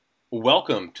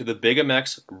Welcome to the Big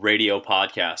MX Radio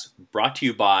Podcast, brought to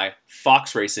you by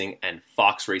Fox Racing and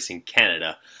Fox Racing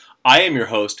Canada. I am your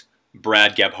host,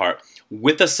 Brad Gebhart.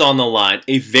 With us on the line,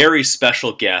 a very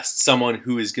special guest, someone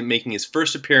who is making his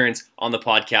first appearance on the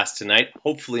podcast tonight,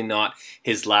 hopefully not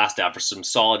his last, after some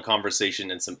solid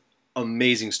conversation and some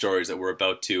amazing stories that we're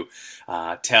about to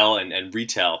tell and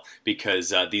retell,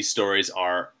 because these stories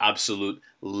are absolute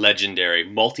legendary.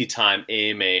 Multi-time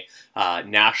AMA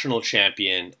national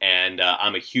champion, and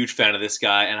I'm a huge fan of this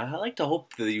guy, and I like to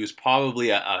hope that he was probably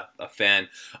a fan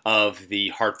of the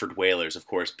Hartford Whalers, of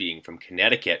course, being from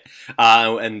Connecticut,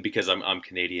 and because I'm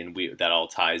Canadian, that all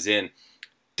ties in.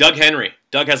 Doug Henry.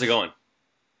 Doug, how's it going?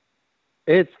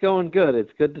 It's going good.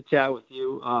 It's good to chat with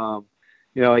you.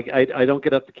 I don't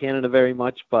get up to Canada very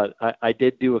much, but I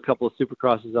did do a couple of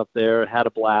supercrosses up there, had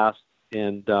a blast,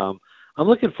 and I'm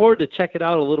looking forward to check it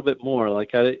out a little bit more.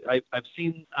 Like I've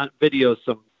seen on videos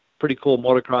some pretty cool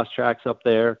motocross tracks up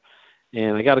there,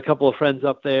 and I got a couple of friends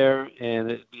up there,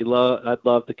 and I'd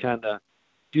love to kind of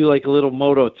do like a little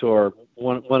moto tour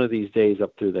one of these days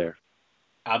up through there.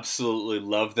 Absolutely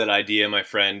love that idea, my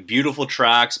friend. Beautiful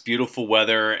tracks, beautiful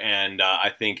weather, and I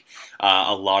think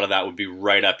a lot of that would be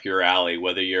right up your alley.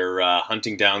 Whether you're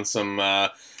hunting down some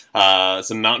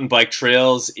mountain bike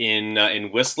trails in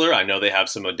Whistler, I know they have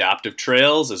some adaptive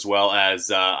trails, as well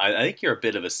as I think you're a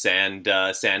bit of a sand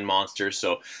monster.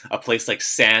 So a place like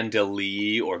Sand Del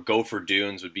Lee or Gopher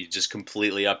Dunes would be just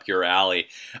completely up your alley.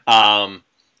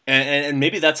 And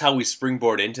maybe that's how we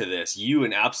springboard into this. You,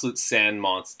 an absolute sand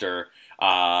monster.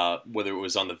 Whether it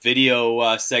was on the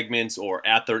video segments or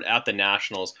at the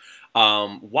nationals,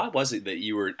 why was it that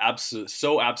you were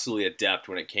so absolutely adept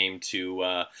when it came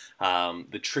to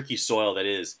the tricky soil that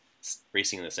is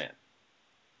racing in the sand?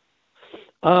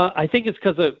 I think it's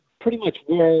because of pretty much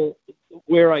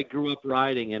where I grew up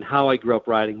riding and how I grew up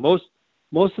riding. Most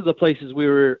of the places we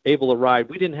were able to ride,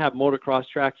 we didn't have motocross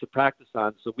tracks to practice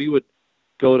on, so we would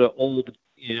go to old,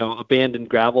 abandoned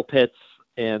gravel pits.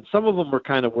 And some of them were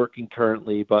kind of working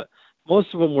currently, but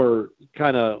most of them were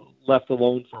kind of left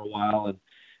alone for a while. And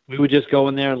we would just go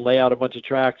in there and lay out a bunch of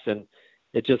tracks. And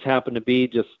it just happened to be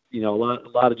just, a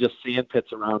lot of just sand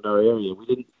pits around our area. We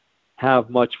didn't have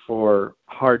much for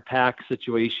hard pack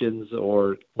situations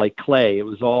or like clay. It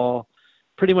was all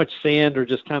pretty much sand or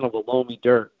just kind of a loamy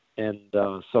dirt. And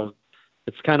so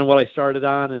it's kind of what I started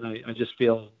on. And I just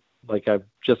feel like I've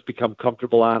just become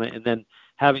comfortable on it. And then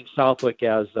having Southwick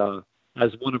as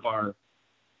one of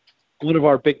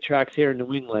our big tracks here in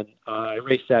New England, I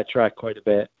raced that track quite a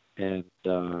bit, and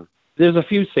there's a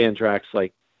few sand tracks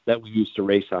like that we used to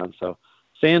race on. So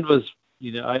sand was,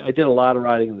 I did a lot of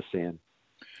riding in the sand.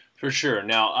 For sure.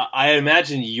 Now, I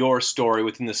imagine your story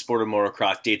within the sport of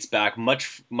motocross dates back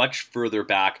much, much further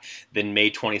back than May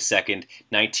 22nd,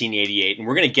 1988. And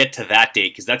we're going to get to that date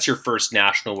because that's your first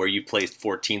national where you placed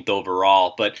 14th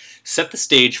overall. But set the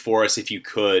stage for us, if you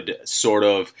could, sort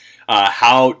of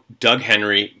how Doug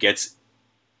Henry gets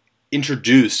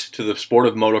introduced to the sport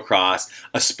of motocross,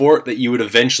 a sport that you would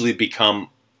eventually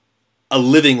become a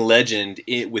living legend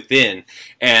within,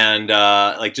 and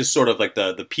like just sort of like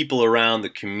the people around, the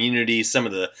community, some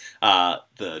of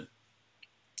the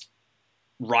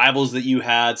rivals that you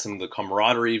had, some of the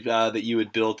camaraderie that you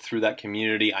had built through that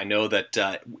community. I know that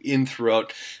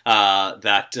throughout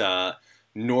that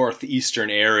northeastern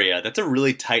area, that's a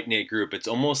really tight-knit group. It's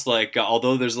almost like,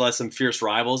 although there's some fierce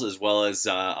rivals, as well as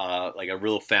like a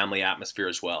real family atmosphere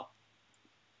as well.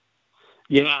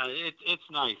 Yeah, it's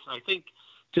nice. I think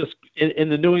just in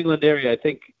the New England area, I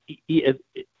think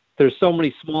there's so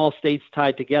many small states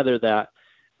tied together that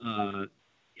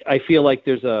I feel like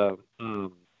there's I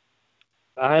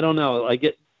don't know, I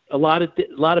get a lot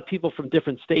of people from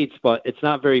different states, but it's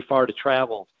not very far to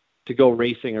travel to go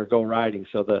racing or go riding.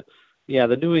 So the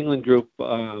New England group,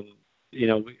 I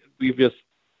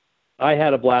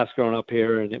had a blast growing up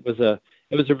here, and it was a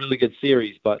really good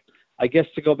series. But I guess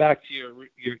to go back to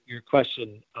your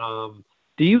question,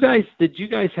 did you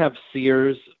guys have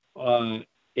Sears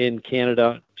in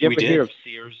Canada? Did you ever hear of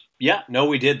Sears? Yeah, no,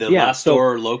 we did. The last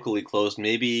store locally closed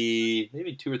maybe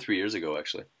 2 or 3 years ago,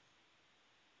 actually.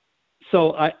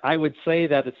 So I would say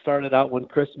that it started out one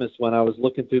Christmas when I was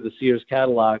looking through the Sears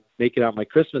catalog, making out my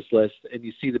Christmas list, and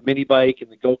you see the mini bike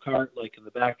and the go-kart like in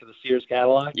the back of the Sears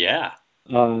catalog. Yeah.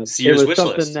 Sears wish list.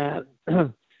 It was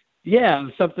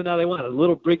something that I wanted. A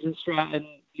little Briggs & Stratton,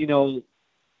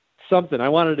 something. I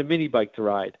wanted a mini bike to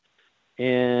ride.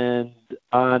 And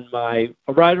on right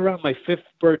around my 5th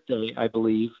birthday, I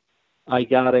believe, I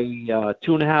got a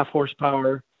 2.5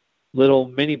 horsepower little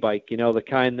mini bike, the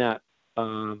kind that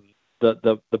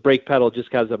the brake pedal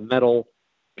just has a metal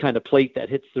kind of plate that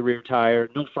hits the rear tire,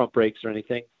 no front brakes or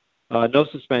anything, no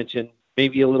suspension,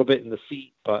 maybe a little bit in the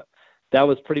seat, but that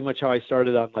was pretty much how I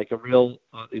started on like a real,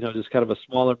 just kind of a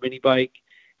smaller mini bike.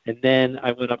 And then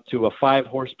I went up to a 5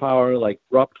 horsepower, like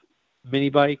Rupp mini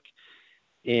bike.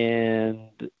 And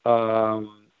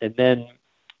then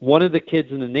one of the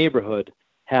kids in the neighborhood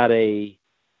had a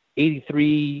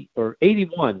 83 or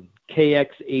 81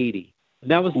 KX80.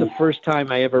 And that was the first time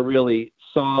I ever really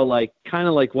saw kind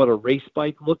of like what a race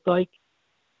bike looked like.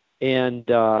 And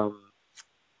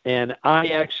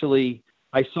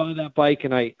I saw that bike,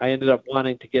 and I ended up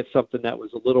wanting to get something that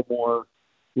was a little more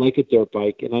like a dirt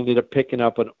bike, and I ended up picking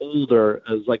up an older,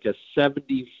 as like a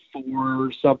 74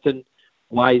 or something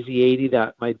YZ80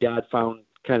 that my dad found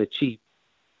kind of cheap.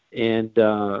 And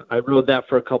I rode that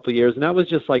for a couple of years, and that was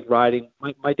just like riding.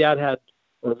 My dad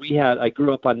I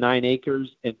grew up on 9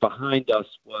 acres, and behind us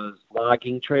was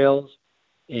logging trails,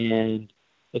 and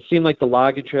it seemed like the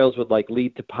logging trails would like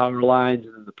lead to power lines,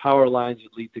 and then the power lines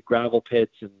would lead to gravel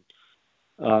pits and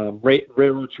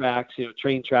railroad tracks,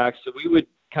 train tracks. So we would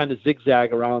kind of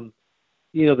zigzag around,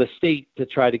 the state to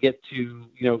try to get to,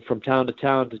 from town to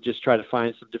town to just try to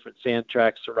find some different sand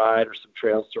tracks to ride or some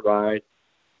trails to ride.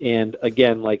 And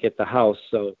again, like at the house.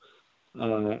 So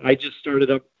I just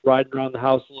started up riding around the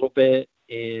house a little bit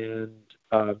and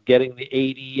getting the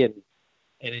 80 and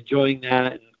enjoying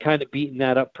that and kind of beating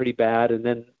that up pretty bad. And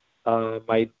then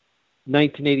my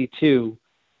 1982,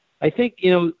 I think,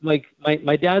 like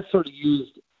my dad sort of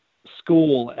used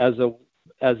school as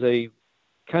a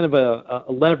kind of a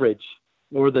leverage,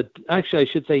 or actually I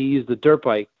should say he used the dirt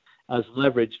bike as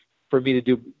leverage for me to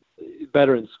do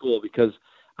better in school, because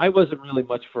I wasn't really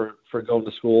much for going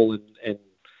to school and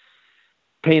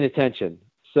paying attention.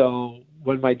 So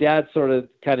when my dad sort of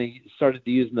kind of started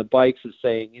using the bikes as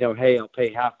saying, hey, I'll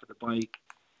pay half for the bike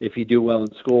if you do well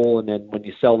in school, and then when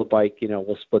you sell the bike,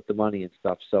 we'll split the money and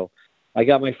stuff. So I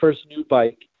got my first new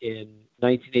bike in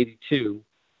 1982,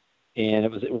 and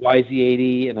it was a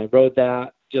YZ80, and I rode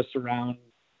that just around,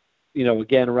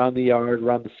 again, around the yard,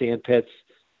 around the sand pits.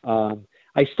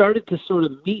 I started to sort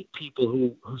of meet people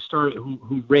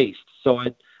who raced. So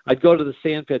I'd go to the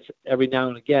sand pits every now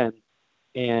and again,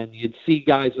 and you'd see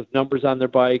guys with numbers on their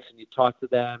bikes, and you'd talk to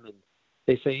them, and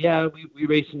they say, yeah, we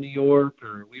race in New York,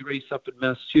 or we race up in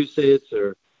Massachusetts,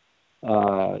 or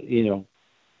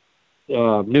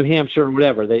New Hampshire, or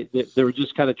whatever. There were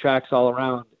just kind of tracks all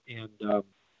around. And a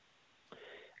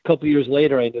couple years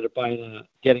later, I ended up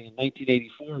getting a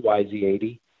 1984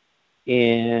 YZ80.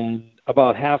 And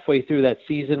about halfway through that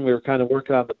season, we were kind of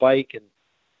working on the bike and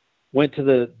went to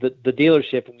the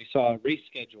dealership, and we saw a race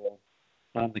schedule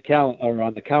on the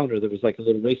counter. There was like a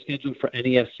little race schedule for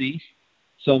NESC.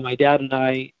 So my dad and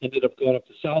I ended up going up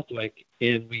to Southwick,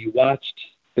 and we watched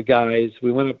the guys.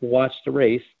 We went up and watched the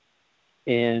race,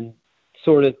 and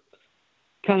sort of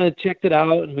kind of checked it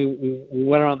out, and we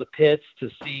went around the pits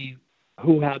to see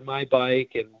who had my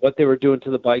bike and what they were doing to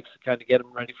the bikes to kind of get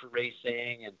them ready for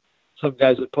racing. And some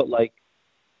guys would put like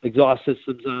exhaust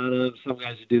systems on them. Some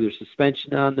guys would do their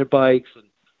suspension on their bikes,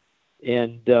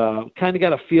 and kind of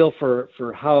got a feel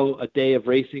for how a day of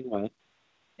racing went.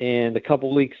 And a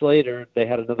couple weeks later, they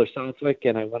had another Southwick,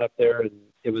 and I went up there, and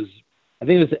I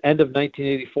think it was the end of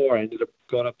 1984. I ended up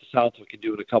going up to Southwick and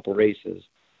doing a couple races.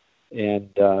 And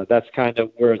that's kind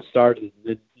of where it started.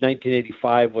 The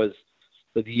 1985 was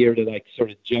the year that I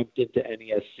sort of jumped into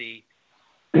NESC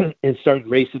and started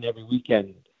racing every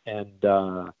weekend. And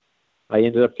I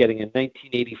ended up getting a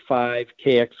 1985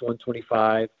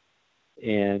 KX125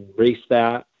 and raced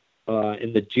that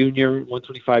in the junior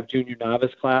 125 junior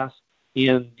novice class.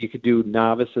 And you could do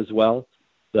novice as well.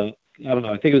 I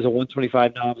think it was a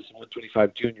 125 novice and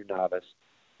 125 junior novice.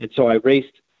 And so I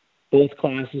raced both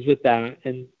classes with that,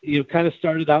 and kind of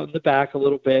started out in the back a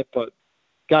little bit, but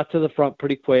got to the front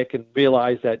pretty quick and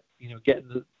realized that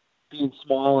being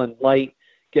small and light,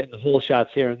 getting the hole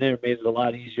shots here and there made it a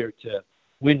lot easier to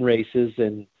win races,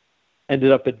 and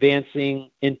ended up advancing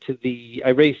into I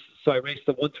raced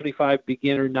the 125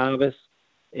 beginner novice,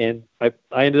 and I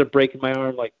ended up breaking my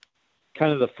arm like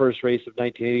kind of the first race of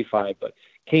 1985, but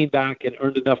came back and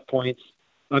earned enough points.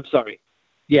 I'm sorry.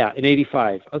 Yeah, in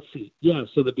 85. Let's see. Yeah,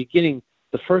 so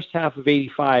the first half of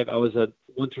 85, I was a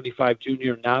 125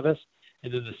 junior novice,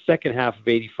 and then the second half of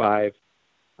 85,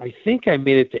 I think I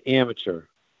made it to amateur,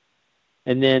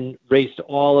 and then raced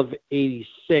all of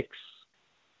 86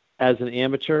 as an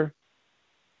amateur,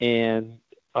 and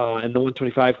in the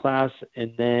 125 class,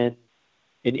 and then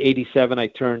in 87, I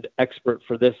turned expert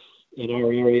for this in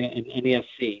our area in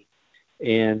NESC.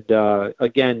 And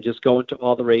again, just going to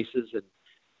all the races. And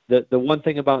the one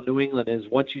thing about New England is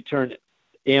once you turn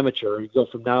amateur, you go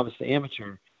from novice to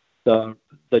amateur,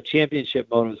 the championship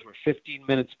motos were 15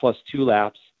 minutes plus 2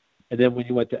 laps, and then when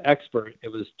you went to expert, it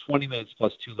was 20 minutes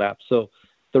plus 2 laps. So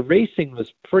the racing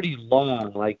was pretty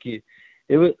long. Like it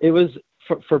was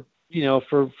for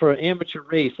for an amateur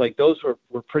race, like those were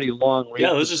pretty long races.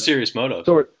 Yeah, those are serious motos.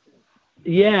 So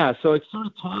it sort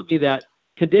of taught me that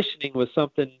conditioning was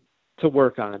something to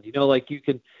work on. Like you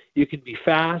can be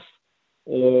fast,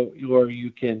 or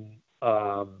you can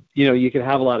you can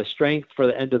have a lot of strength for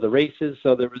the end of the races.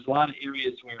 So there was a lot of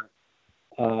areas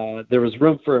where there was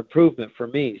room for improvement for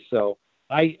me. So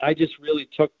I just really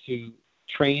took to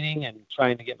training and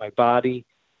trying to get my body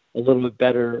a little bit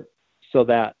better so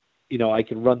that I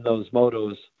can run those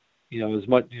motos as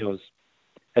much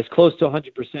as close to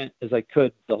 100% as I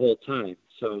could the whole time.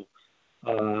 So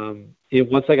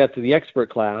once I got to the expert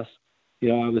class,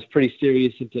 I was pretty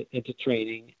serious into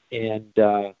training, and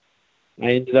I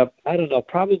ended up, I don't know,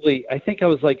 probably, I think I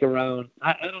was like around,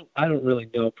 I don't really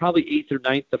know, probably 8th or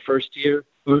 9th the first year,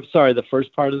 the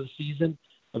first part of the season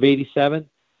of 87.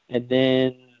 And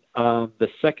then the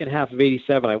second half of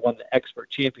 87, I won the expert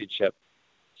championship.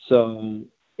 So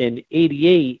in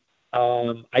 88,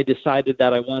 I decided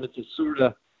that I wanted to sort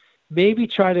of maybe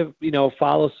try to,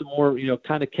 follow some more,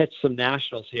 kind of catch some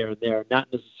nationals here and there,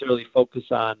 not necessarily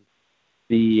focus on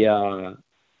the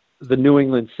New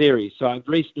England series. So I've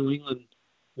raced New England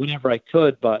whenever I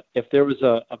could, but if there was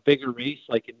a bigger race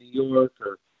like in New York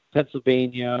or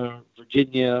Pennsylvania, or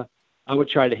Virginia, I would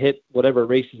try to hit whatever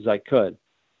races I could.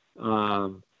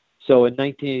 So in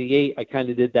 1988, I kind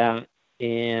of did that,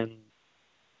 and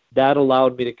that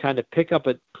allowed me to kind of pick up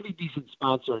a pretty decent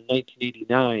sponsor in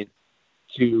 1989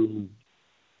 to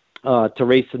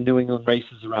race the New England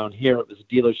races around here. It was a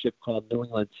dealership called New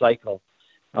England Cycle.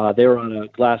 They were on a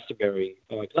Glastonbury.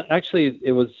 Actually,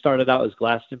 it was started out as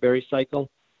Glastonbury Cycle,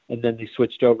 and then they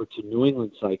switched over to New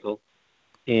England Cycle.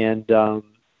 And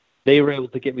they were able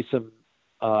to get me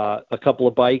a couple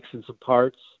of bikes and some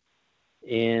parts,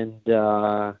 and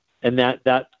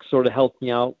that sort of helped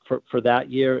me out for that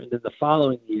year. And then the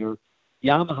following year,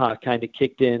 Yamaha kind of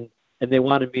kicked in, and they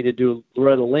wanted me to do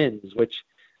Loretta Lynn's, which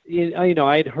I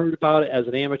had heard about it as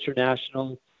an amateur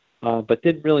national, but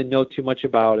didn't really know too much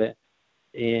about it.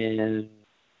 And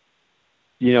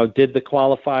did the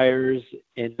qualifiers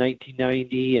in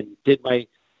 1990 and did my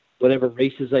whatever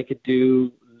races I could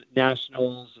do,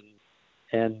 nationals,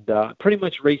 and pretty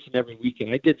much racing every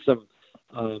weekend. I did some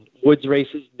woods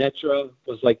races. Netra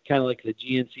was kind of like the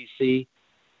GNCC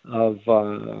of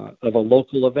a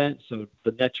local event. So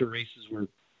the Netra races were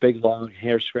big, long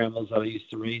hare scrambles that I used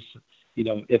to race,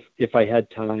 if I had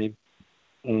time.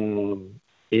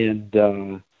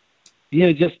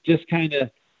 Just kind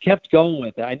of kept going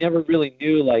with it. I never really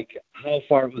knew how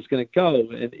far it was going to go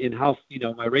and how,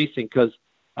 my racing, because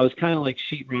I was kind of like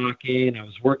sheetrocking. I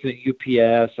was working at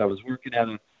UPS. I was working at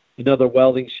another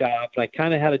welding shop. And I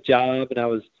kind of had a job, and I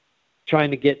was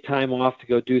trying to get time off to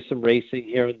go do some racing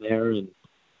here and there. And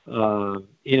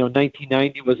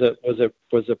 1990 was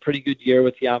a pretty good year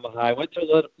with Yamaha. I went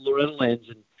to Loretta Lynn's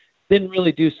and didn't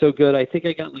really do so good. I think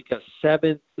I got like a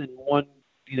 7th in one,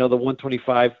 the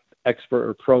 125 expert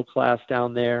or pro class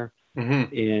down there.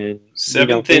 Mm-hmm. And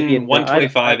 7th in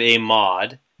 125 A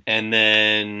mod, and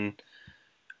then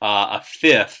a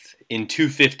 5th in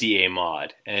 250 A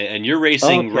mod. And you're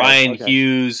racing Ryan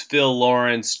Hughes, Phil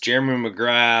Lawrence, Jeremy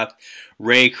McGrath,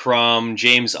 Ray Crum,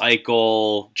 James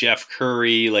Eichel, Jeff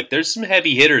Curry. There's some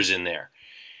heavy hitters in there.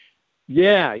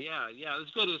 Yeah. It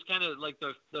was good. It was kind of like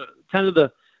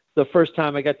the first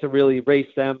time I got to really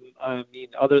race them. I mean,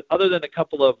 other than a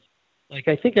couple of,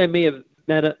 I think I may have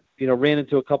ran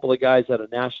into a couple of guys at a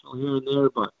national here and there,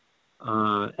 but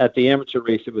at the amateur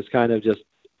race, it was kind of just,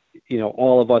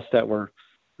 all of us that were,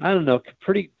 I don't know,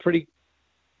 pretty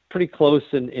close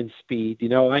in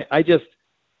speed. I just,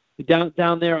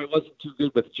 down there, I wasn't too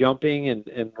good with jumping,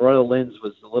 and Royal Lynn's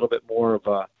was a little bit more of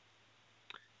a,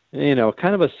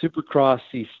 kind of a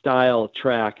supercrossy style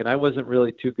track, and I wasn't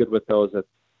really too good with those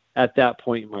at that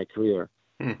point in my career.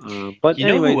 But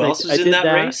anyways, who else was in that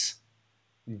race?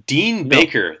 Dean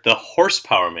Baker, the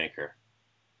horsepower maker.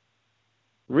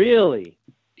 Really?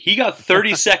 He got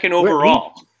 32nd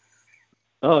overall.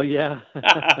 Oh, yeah.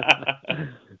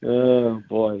 Oh,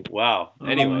 boy. Wow.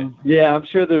 Anyway. Yeah, I'm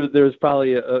sure there's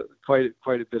probably quite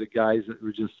a bit of guys that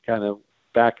were just kind of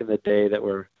back in the day that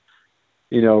were,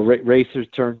 racers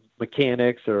turned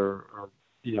mechanics or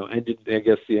engine, I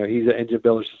guess, he's an engine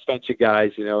builder, suspension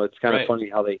guys, it's kind of funny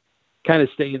how they kind of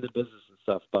stay in the business and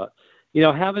stuff. But,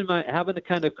 having a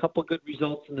kind of couple good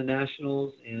results in the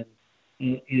nationals and,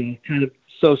 kind of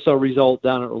so result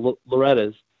down at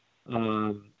Loretta's,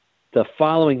 the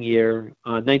following year,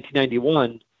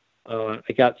 1991, I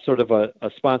got sort of a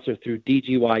sponsor through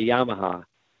DGY Yamaha,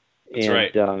 That's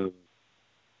right. and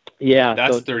yeah,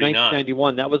 so That's 39.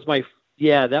 1991. That was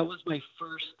my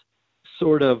first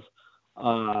sort of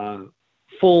uh,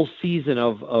 full season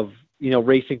of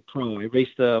racing pro. I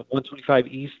raced the 125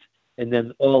 East and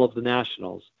then all of the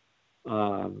nationals,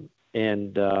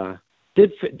 and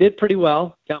did pretty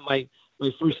well. Got my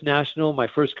first national, my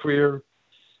first career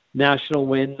national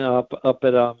win up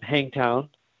at Hangtown,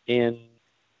 and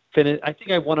finished. I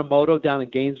think I won a moto down in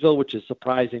Gainesville, which is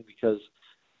surprising because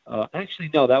actually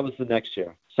no, that was the next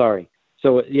year. Sorry.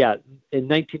 So yeah, in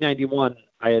 1991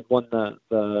 I had won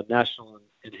the national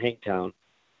in Hangtown.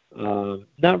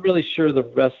 Not really sure the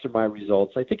rest of my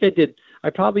results. I think I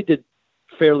probably did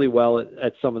fairly well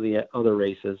at some of the other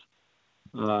races.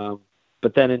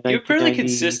 But then in You're fairly 1992,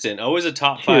 consistent. Always a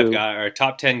top five guy or a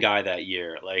top 10 guy that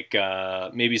year. Like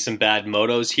maybe some bad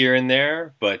motos here and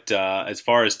there, but as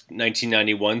far as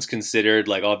 1991's considered,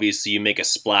 like obviously you make a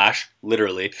splash,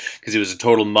 literally, because it was a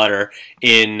total mutter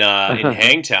in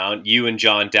Hangtown. You and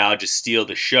John Dow just steal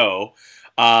the show,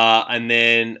 and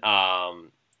then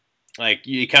like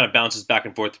it kind of bounces back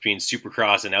and forth between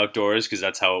Supercross and outdoors because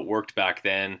that's how it worked back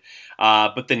then.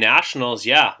 But the nationals,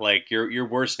 yeah, like your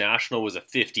worst national was a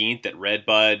 15th at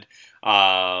Redbud.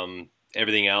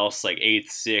 Everything else like 8th,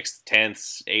 6th,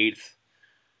 10th, 8th.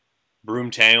 Broome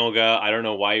Tanglega. I don't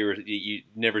know why you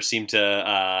never seem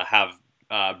to have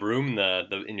Broome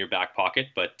the in your back pocket,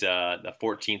 but the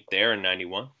 14th there in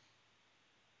 91.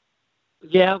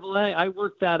 yeah, well, I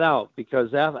worked that out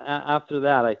because after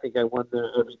that, I think I won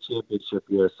every championship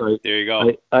year. So There you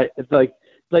go. I it's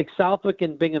like Southwick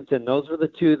and Binghamton. Those were the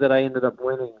two that I ended up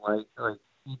winning. Like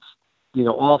each,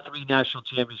 all three national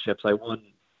championships I won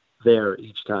there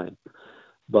each time.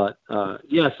 But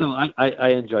yeah, so I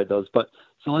enjoyed those. But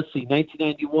so let's see,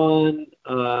 1991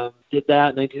 did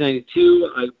that.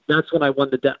 1992, that's when I won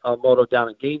the moto down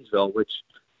in Gainesville, which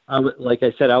like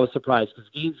I said, I was surprised because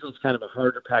Gainesville's kind of a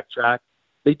harder packed track.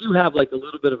 They do have like a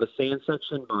little bit of a sand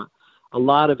section, but a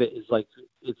lot of it is like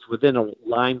it's within a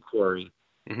lime quarry,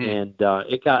 Mm-hmm. and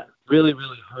it got really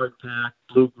really hard packed,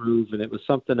 blue groove, and it was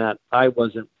something that I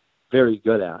wasn't very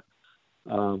good at.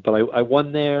 But I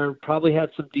won there. Probably had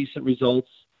some decent results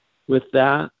with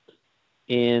that,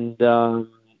 and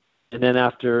then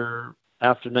after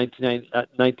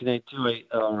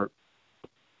 1992,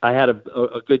 I had a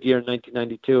good year in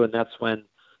 1992, and that's when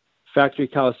Factory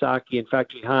Kawasaki and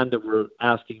Factory Honda were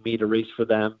asking me to race for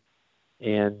them,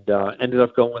 and ended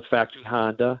up going with Factory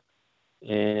Honda,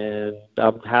 and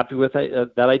I'm happy with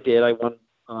that I did. I won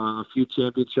a few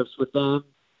championships with them,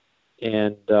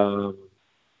 and I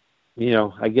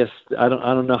guess I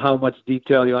don't know how much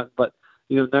detail you want, but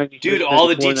 93, Dude, all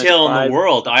the 94, detail in the 95.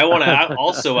 world. I want to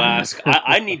also ask.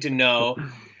 I need to know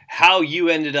how you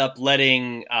ended up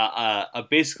letting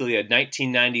basically a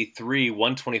 1993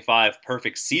 125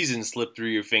 perfect season slip through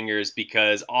your fingers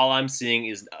because all I'm seeing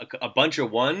is a bunch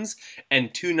of ones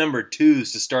and two number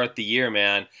twos to start the year,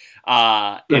 man.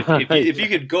 If you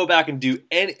could go back and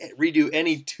redo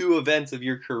any two events of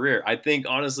your career, I think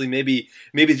honestly maybe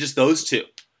just those two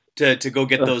to go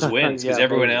get those wins because Yeah,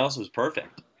 everyone maybe. else was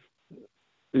perfect.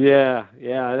 Yeah.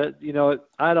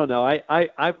 I don't know.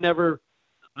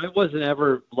 I wasn't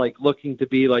ever like looking to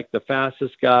be like the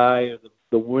fastest guy or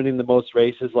the winning the most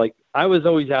races. Like I was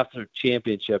always after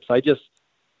championships. I just,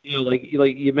 like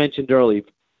you mentioned earlier,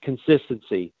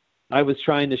 consistency. I was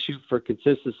trying to shoot for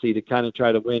consistency to kind of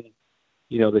try to win,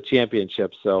 the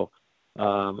championship. So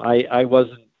I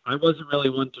wasn't really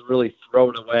one to really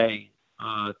throw it away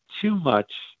too much,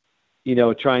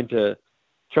 trying to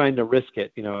risk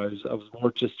it. I was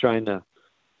more just trying to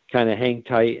kind of hang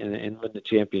tight and win the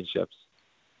championships.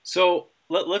 So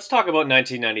let's talk about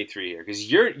 1993 here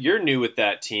because you're new with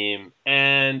that team,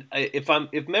 and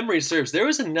if memory serves, there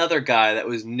was another guy that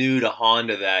was new to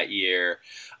Honda that year.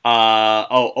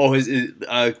 His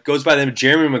goes by the name of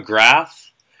Jeremy McGrath,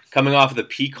 coming off of the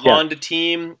Peak Yes. Honda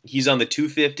team. He's on the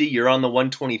 250. You're on the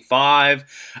 125.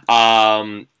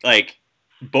 Like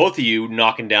both of you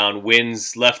knocking down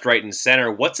wins left, right, and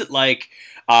center. What's it like?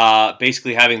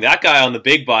 Basically having that guy on the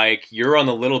big bike, you're on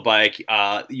the little bike.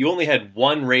 You only had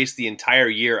one race the entire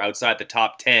year outside the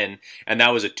top 10, and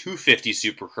that was a 250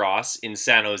 Supercross in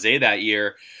San Jose that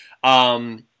year.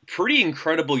 Pretty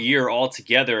incredible year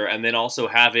altogether, and then also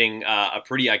having a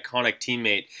pretty iconic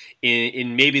teammate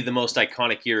in maybe the most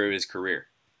iconic year of his career.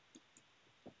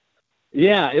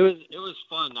 Yeah, it was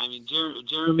fun. I mean,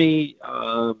 Jeremy,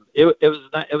 it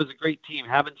was a great team.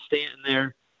 Having Stanton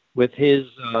there with his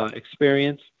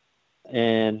experience,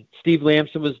 and Steve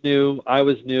Lamson was new, I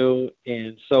was new,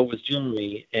 and so was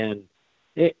Jeremy, and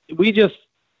we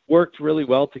worked really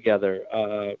well together.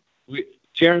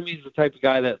 Jeremy's the type of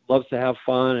guy that loves to have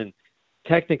fun, and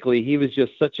technically he was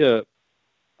just such a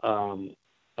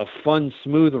fun,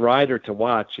 smooth rider to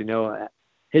watch.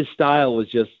 His style was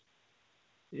just,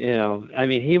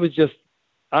 he was just.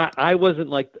 I wasn't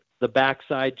like the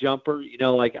backside jumper,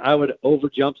 like I would over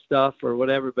jump stuff or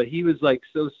whatever, but he was like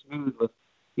so smooth with,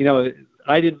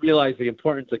 I didn't realize the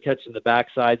importance of catching the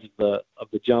backsides of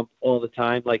the jump all the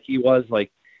time. Like he was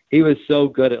so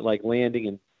good at like landing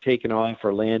and taking off,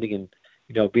 or landing and,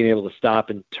 being able to stop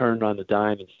and turn on the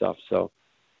dime and stuff. So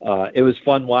it was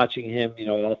fun watching him,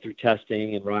 all through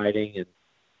testing and riding, and,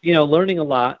 learning a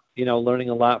lot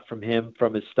from him,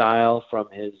 from his style, from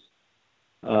his,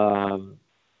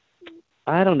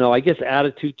 I don't know, I guess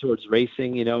attitude towards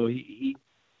racing.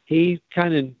 He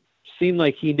kind of seemed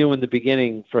like he knew in the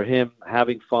beginning for him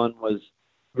having fun was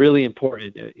really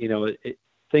important.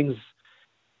 Things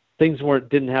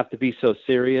didn't have to be so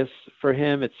serious for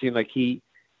him. It seemed like he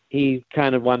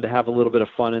kind of wanted to have a little bit of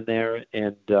fun in there,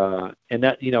 and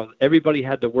that, everybody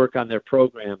had to work on their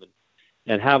program,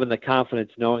 and having the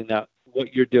confidence knowing that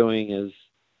what you're doing is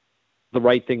the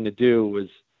right thing to do was,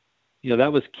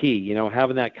 that was key,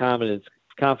 having that confidence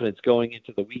going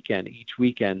into the weekend, each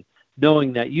weekend,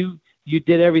 knowing that you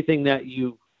did everything that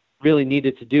you really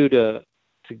needed to do to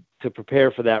prepare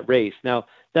for that race. Now,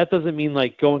 that doesn't mean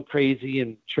like going crazy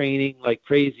and training like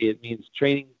crazy. It means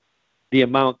training the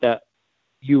amount that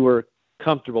you were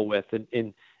comfortable with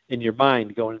in your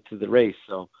mind going into the race.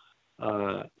 So,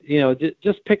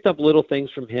 just picked up little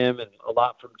things from him and a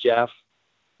lot from Jeff.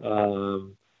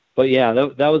 But yeah,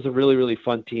 that was a really, really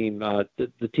fun team.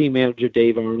 The team manager,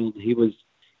 Dave Arnold, he was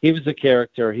a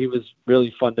character. He was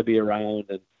really fun to be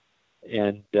around,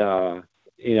 and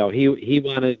he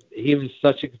was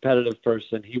such a competitive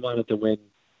person. He wanted to win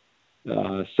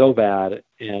so bad,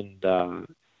 and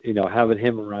having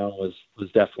him around was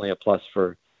definitely a plus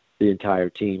for the entire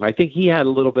team. I think he had a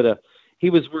little bit of. He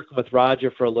was working with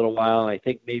Roger for a little while, and I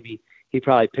think maybe he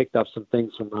probably picked up some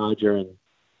things from Roger, and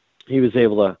he was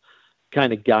able to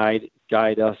kind of guide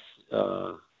us,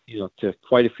 to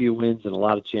quite a few wins and a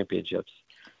lot of championships.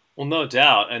 Well, no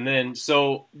doubt. And then,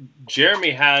 so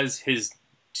Jeremy has his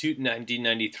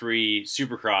 1993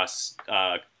 Supercross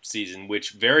season,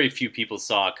 which very few people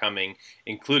saw coming,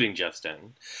 including Jeff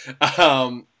Stenton.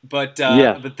 But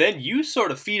then you sort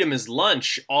of feed him his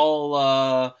lunch all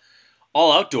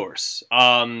outdoors,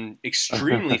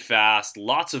 extremely fast,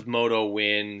 lots of moto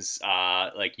wins.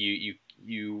 Like you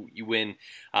win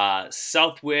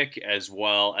Southwick, as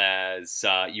well as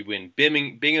you win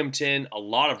Binghamton, a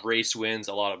lot of race wins,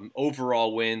 a lot of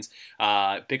overall wins,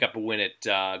 pick up a win at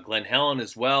Glen Helen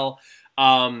as well.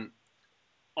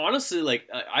 Honestly, like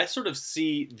I sort of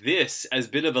see this as a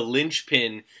bit of a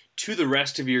linchpin to the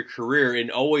rest of your career, in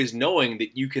always knowing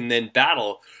that you can then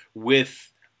battle with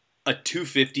a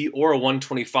 250 or a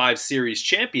 125 series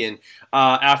champion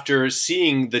after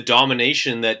seeing the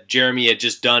domination that Jeremy had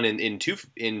just done in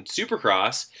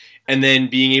Supercross, and then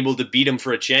being able to beat him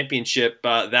for a championship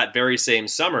that very same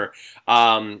summer.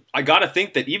 I got to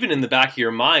think that even in the back of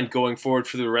your mind going forward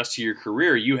for the rest of your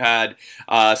career, you had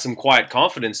some quiet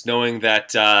confidence knowing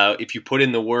that if you put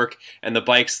in the work and the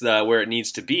bike's where it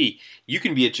needs to be, you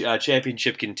can be a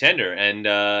championship contender. And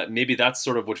maybe that's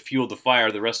sort of what fueled the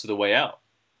fire the rest of the way out.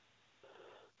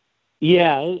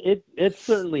 Yeah, it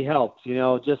certainly helps,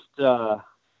 just, kind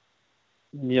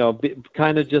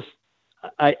of just,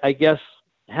 I guess,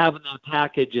 having that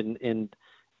package and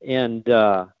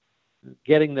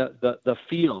getting the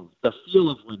feel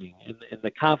of winning, and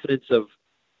the confidence of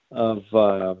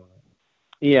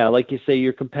like you say,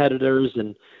 your competitors,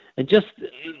 and just,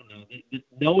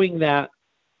 knowing that,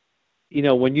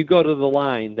 when you go to the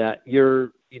line that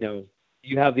you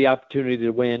have the opportunity to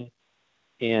win.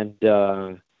 And,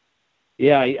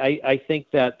 I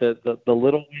think that the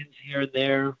little wins here and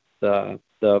there,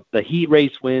 the heat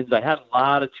race wins. I had a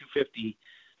lot of 250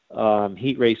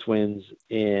 heat race wins,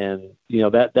 and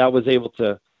that was able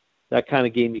to, that kind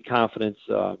of gave me confidence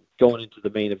going into the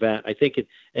main event. I think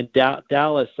in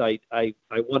Dallas, I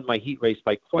won my heat race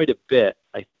by quite a bit.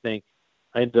 I think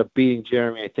I ended up beating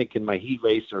Jeremy, I think, in my heat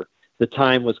race, or the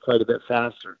time was quite a bit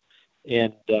faster,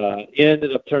 and it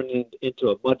ended up turning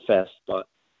into a mud fest, but.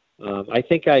 I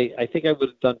think I would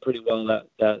have done pretty well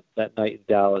that night in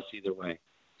Dallas either way.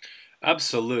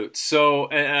 Absolute. So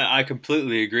I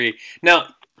completely agree. Now,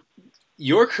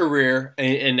 your career,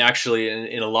 and actually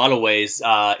in a lot of ways,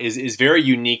 is very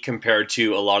unique compared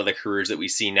to a lot of the careers that we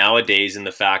see nowadays. In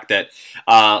the fact that,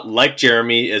 like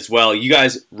Jeremy as well, you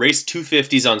guys raced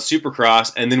 250s on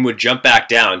Supercross and then would jump back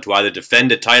down to either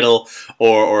defend a title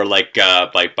or like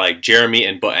Jeremy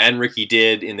and Ricky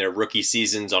did in their rookie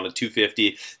seasons on a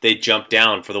 250, they jumped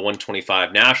down for the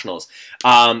 125 nationals.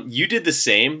 You did the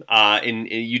same.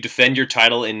 You defend your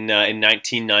title in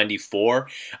 1994,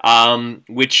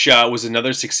 which was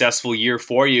another successful year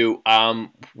for you.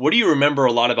 What do you remember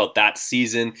a lot about that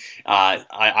season?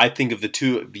 I think of the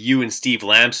two of you and Steve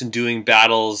Lamson doing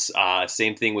battles.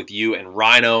 Same thing with you and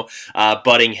Rhino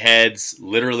butting heads,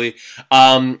 literally.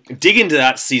 Dig into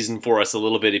that season for us a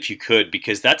little bit if you could,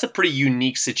 because that's a pretty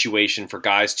unique situation for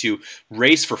guys to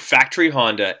race for factory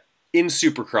Honda in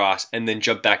Supercross and then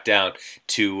jump back down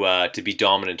to be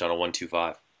dominant on a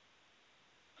 125.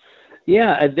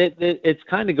 Yeah, it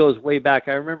kind of goes way back.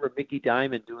 I remember Mickey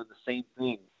Diamond doing the same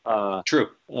thing. True.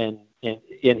 And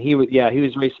he was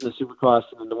racing the Supercross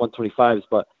and the 125s,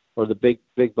 or the big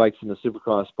bikes in the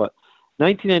Supercross. But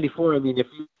 1994, I mean, if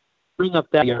you bring up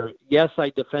that year, yes, I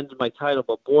defended my title,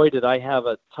 but boy, did I have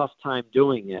a tough time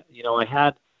doing it. You know, I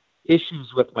had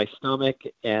issues with my stomach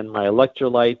and my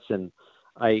electrolytes, and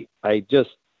I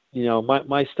just, you know,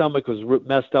 my stomach was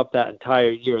messed up that entire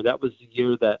year. That was the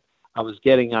year that I was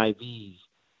getting IVs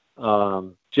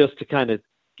just to kind of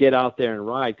get out there and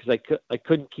ride, because I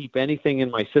couldn't keep anything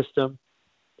in my system,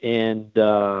 and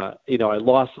you know, I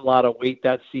lost a lot of weight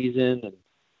that season,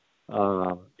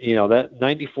 and you know, that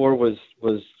 94 was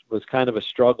kind of a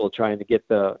struggle trying to get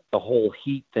the whole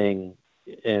heat thing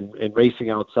and racing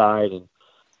outside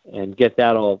and get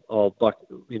that all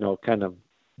kind of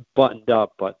buttoned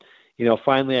up. But you know,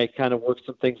 finally I kind of worked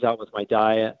some things out with my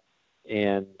diet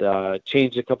and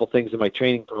changed a couple things in my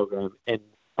training program, and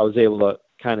I was able to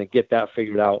kind of get that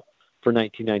figured out for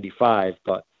 1995.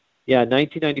 But yeah,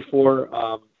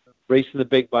 1994, racing the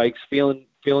big bikes, feeling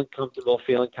comfortable,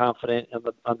 feeling confident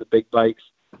on the big bikes,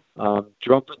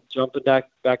 jumping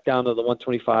back down to the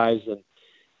 125s, and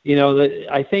you know,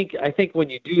 I think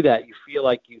when you do that, you feel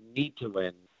like you need to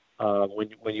win.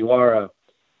 When you are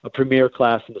a premier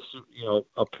class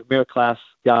a premier class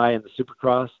guy in the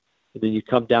Supercross, and then you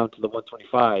come down to the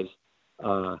 125s,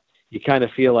 you kind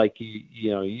of feel like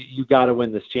you got to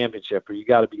win this championship, or you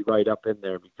got to be right up in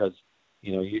there, because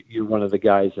you know you're one of the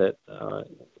guys that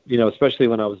especially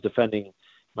when I was defending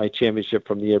my championship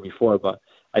from the year before. But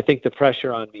I think the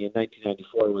pressure on me in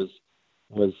 1994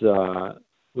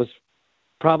 was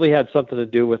probably had something to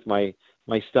do with my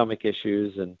stomach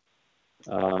issues, and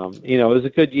it was a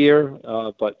good year,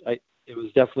 but it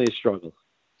was definitely a struggle.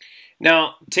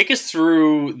 Now, take us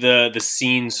through the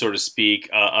scene, so to speak,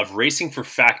 of racing for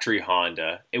factory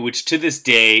Honda, which to this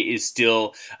day is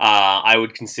still, I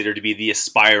would consider to be the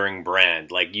aspiring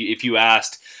brand. Like, if you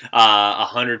asked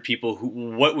 100 people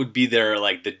what would be their,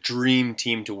 like, the dream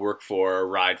team to work for or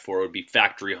ride for, it would be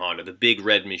factory Honda, the big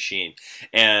red machine.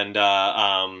 And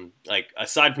like,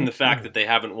 aside from the fact that they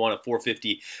haven't won a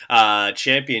 450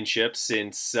 championship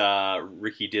since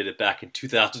Ricky did it back in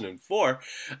 2004,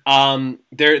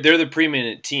 they're the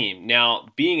preeminent team. Now,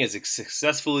 being as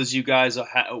successful as you guys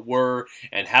were,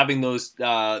 and having those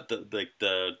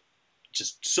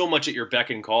just so much at your beck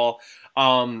and call,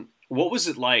 what was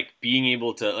it like being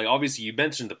able to, like, obviously you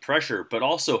mentioned the pressure, but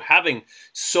also having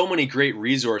so many great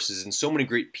resources and so many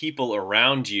great people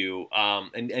around you,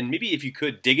 and maybe if you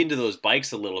could dig into those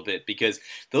bikes a little bit, because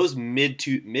those mid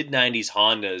 90s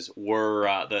Hondas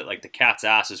were the cat's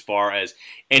ass as far as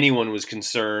anyone was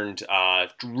concerned.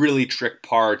 Really trick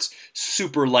parts,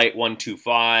 super light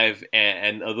 125,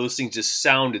 and those things just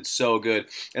sounded so good.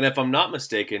 And if I'm not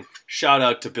mistaken, shout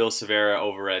out to Bill Severa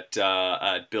over at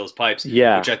Bill's Pipes,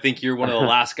 which I think you're one of the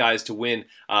last guys to win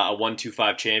a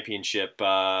 125 championship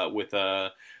with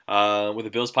a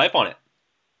Bill's pipe on it.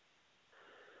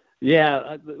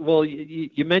 Yeah, well,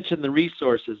 you mentioned the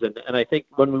resources, and I think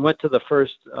when we went to the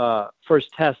first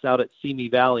test out at Simi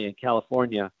Valley in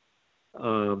California,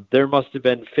 there must have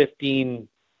been 15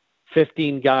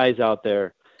 guys out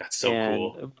there. That's so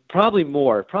cool. Probably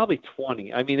more, probably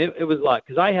 20. I mean, it was a lot,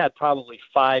 because I had probably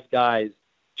 5 guys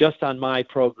just on my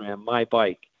program, my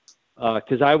bike.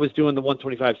 Because I was doing the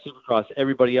 125 Supercross.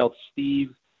 Everybody else,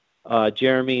 Steve,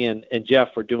 Jeremy, and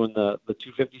Jeff were doing the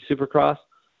 250 Supercross.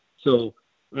 So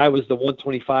I was the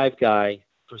 125 guy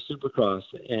for Supercross.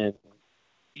 And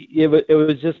it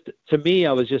was just, to me,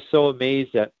 I was just so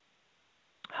amazed at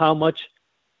how much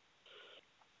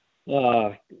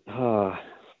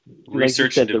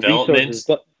research and development.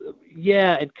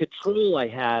 And control I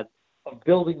had of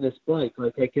building this bike.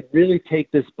 Like, I could really take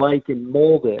this bike and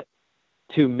mold it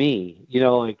to me. You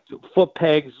know, like foot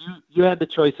pegs, you had the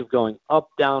choice of going up,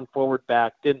 down, forward,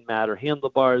 back, didn't matter.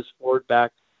 Handlebars, forward,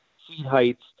 back, seat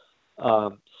heights,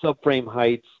 subframe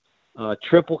heights,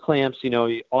 triple clamps, you know,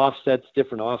 offsets,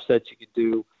 different offsets you could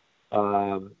do.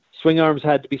 Swing arms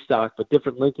had to be stock, but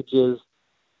different linkages.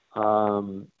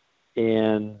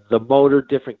 And the motor,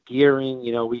 different gearing.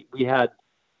 You know, we had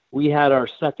our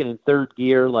second and third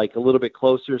gear like a little bit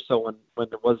closer. So when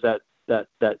there was that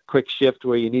quick shift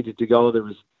where you needed to go, there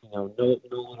was, you know, no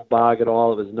little bog at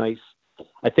all. It was nice.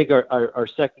 I think our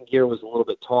second gear was a little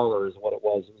bit taller is what it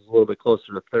was. It was a little bit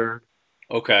closer to third.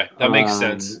 Okay, that makes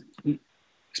sense.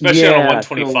 Especially on a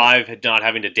 125, so, not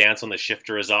having to dance on the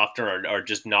shifter as often, or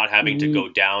just not having to go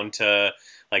down to,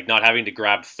 like, not having to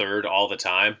grab third all the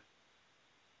time.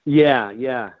 Yeah.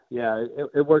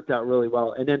 It worked out really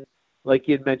well. And then, like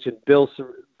you had mentioned, Bill,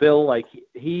 like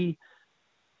he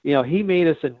made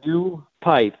us a new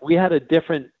pipe. We had a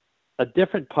different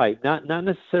pipe, not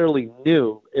necessarily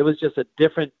new. It was just a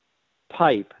different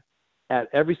pipe at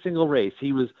every single race.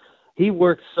 He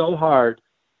worked so hard,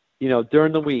 you know,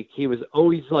 during the week. He was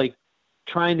always like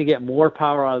trying to get more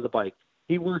power out of the bike.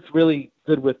 He worked really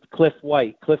good with Cliff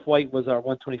White. Cliff White was our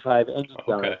 125 engine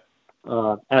guy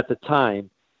at the time.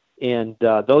 And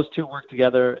those two worked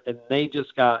together, and they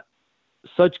just got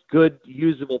such good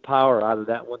usable power out of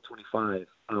that 125.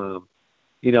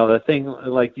 You know, the thing,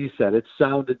 like you said, it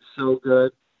sounded so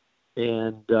good.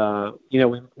 And, you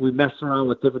know, we messed around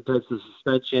with different types of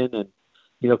suspension and,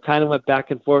 you know, kind of went back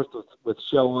and forth with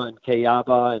Showa and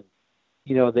Kayaba. And,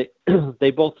 you know,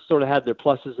 they both sort of had their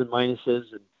pluses and minuses.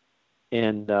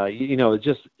 And you know, it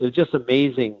was just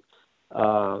amazing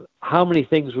how many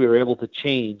things we were able to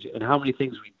change and how many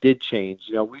things we did change.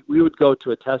 You know, we would go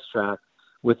to a test track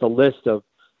with a list of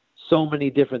so many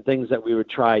different things that we would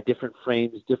try, different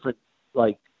frames, different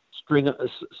like swing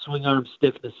arm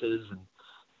stiffnesses,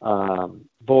 and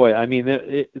boy, I mean,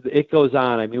 it goes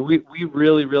on. I mean, we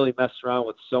really, really messed around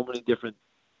with so many different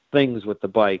things with the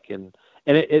bike, and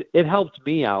it helped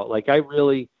me out. Like, I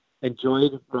really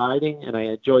enjoyed riding and I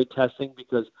enjoyed testing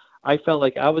because I felt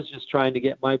like I was just trying to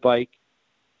get my bike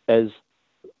as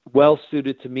well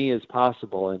suited to me as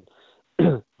possible.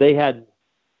 And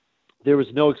there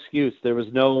was no excuse. There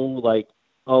was no like,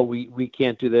 oh, we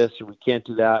can't do this or we can't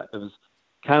do that. It was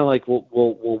kind of like,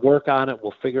 we'll work on it.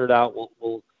 We'll figure it out.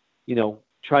 We'll you know,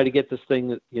 try to get this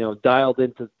thing, you know, dialed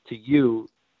into you,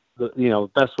 you know,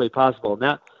 best way possible.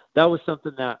 And that was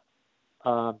something that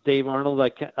Dave Arnold,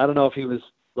 like, I don't know if he was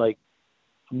like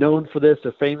known for this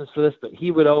or famous for this, but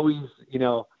he would always, you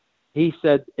know, he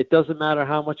said, it doesn't matter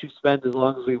how much you spend as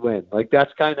long as we win. Like,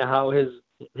 that's kind of how his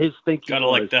thinking kind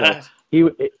of was. Like that. So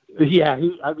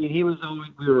I mean, he was always,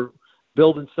 we were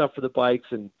building stuff for the bikes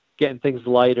and getting things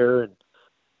lighter and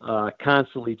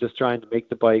constantly just trying to make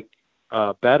the bike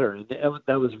better. And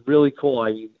that was really cool.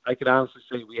 I mean, I could honestly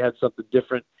say we had something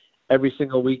different every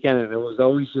single weekend, and it was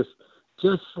always just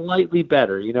slightly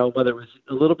better, you know, whether it was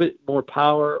a little bit more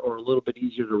power or a little bit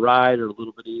easier to ride or a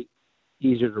little bit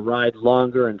easier to ride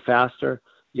longer and faster.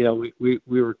 You know, we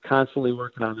were constantly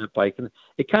working on that bike, and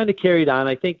it kind of carried on.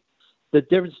 I think the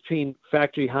difference between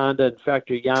factory Honda and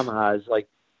factory Yamaha is, like,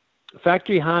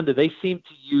 factory Honda, they seem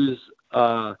to use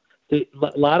a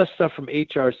lot of stuff from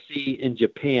HRC in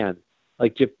Japan.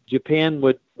 Like, Japan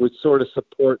would sort of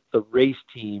support the race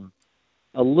team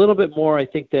a little bit more, I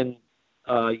think, than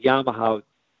Yamaha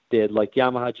did. Like,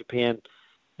 Yamaha Japan,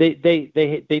 they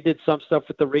did some stuff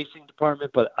with the racing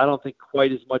department, but I don't think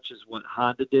quite as much as what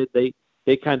Honda did. They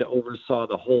kind of oversaw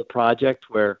the whole project,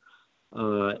 where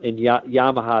in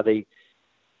Yamaha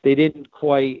they didn't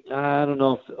quite, I don't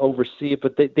know if oversee it,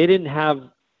 but they didn't have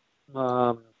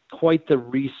quite the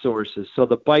resources. So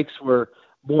the bikes were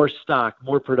more stock,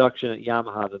 more production at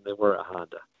Yamaha than they were at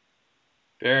Honda.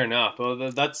 Fair enough.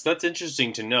 Well, that's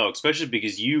interesting to know, especially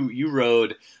because you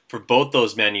rode for both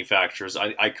those manufacturers,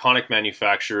 iconic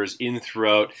manufacturers, in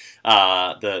throughout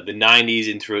the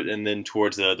 90s, and then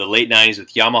towards the late 90s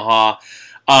with Yamaha.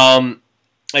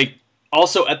 Like,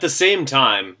 also at the same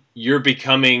time, you're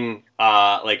becoming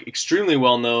like extremely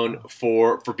well known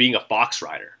for being a Fox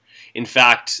rider. In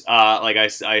fact, like I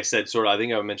said, sort of, I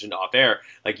think I mentioned off air,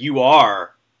 like, you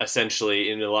are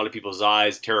essentially, in a lot of people's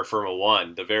eyes, Terra Firma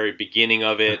 1, the very beginning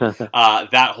of it,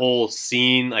 that whole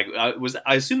scene. Like,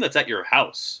 I assume that's at your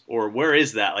house, or where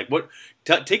is that? Like, what?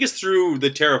 Take us through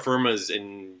the Terra Firmas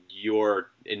and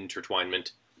your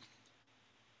intertwinement.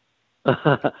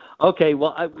 Okay,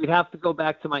 well, we'd have to go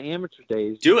back to my amateur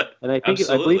days. Do it. And I think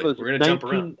I believe it was, we're going to jump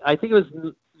around. I think it was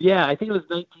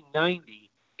 1990.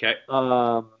 Okay.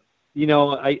 You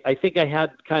know, I think I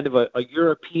had kind of a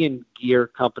European gear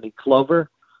company, Clover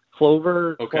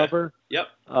Clover. Okay. Clover. Yep.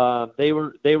 They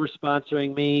were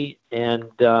sponsoring me,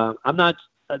 and I'm not.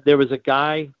 There was a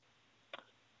guy,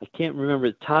 I can't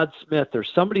remember, Todd Smith or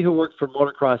somebody who worked for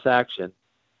Motocross Action,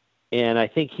 and I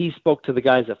think he spoke to the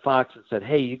guys at Fox and said,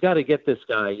 "Hey, you got to get this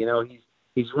guy. You know,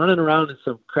 he's running around in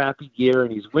some crappy gear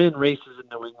and he's winning races in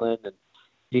New England, and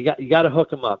you got to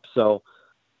hook him up." So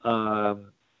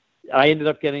I ended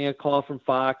up getting a call from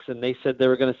Fox, and they said they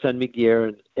were going to send me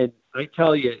gear, and I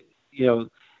tell you, you know,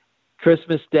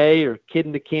 Christmas Day or kid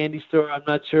in the candy store, I'm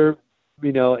not sure.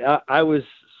 You know, I was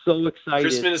so excited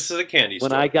Christmas to the candy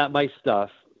when store. I got my stuff.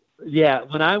 Yeah,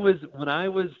 when I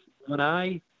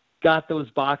got those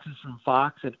boxes from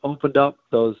Fox and opened up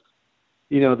those,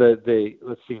 you know, the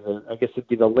let's see, I guess it'd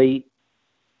be the late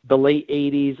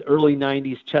 80s, early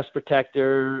 90s chest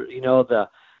protector, you know, the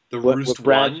with Roost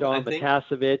Bradshaw 1, and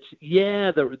Matasevich.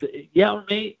 Yeah, I'm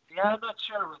not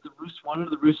sure it was the Roost 1 or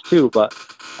the Roost 2, but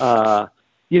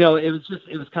you know, it was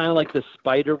kind of like the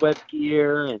spider web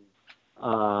gear, and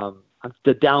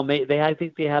the Dalmatian. I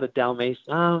think they had a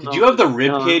Dalmatian. Did you have the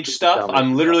ribcage stuff?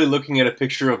 I'm literally looking at a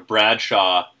picture of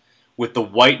Bradshaw with the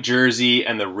white jersey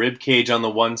and the ribcage on the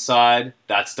one side.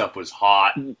 That stuff was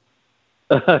hot.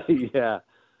 Yeah.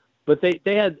 But they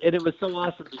had, and it was so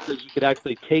awesome because you could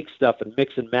actually take stuff and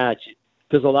mix and match,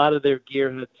 because a lot of their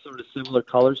gear had sort of similar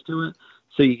colors to it.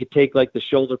 So you could take like the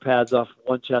shoulder pads off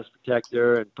one chest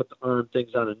protector and put the arm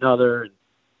things on another and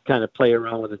kind of play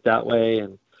around with it that way.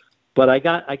 But I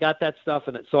got that stuff,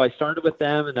 and so I started with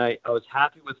them, and I was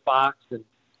happy with Fox, and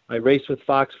I raced with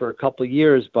Fox for a couple of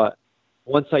years. But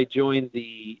once I joined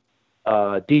the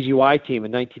DGY team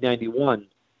in 1991,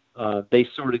 they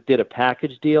sort of did a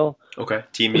package deal. Okay,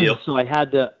 team deal. So I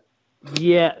had to,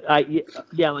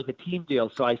 like a team deal.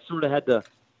 So I sort of had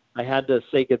to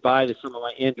say goodbye to some of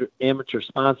my amateur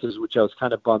sponsors, which I was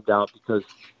kind of bummed out, because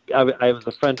I was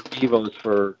a friend of Bevo's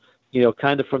for, you know,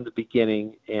 kind of from the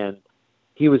beginning, and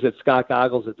he was at Scott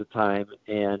Goggles at the time,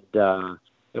 and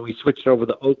we switched over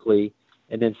to Oakley,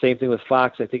 and then same thing with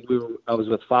Fox. I think I was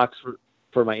with Fox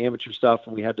for my amateur stuff,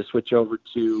 and we had to switch over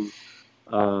to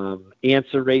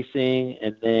Answer Racing,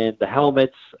 and then the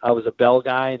helmets, I was a Bell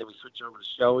guy, and then we switched over to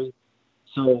Shoei.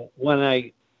 So when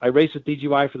I raced with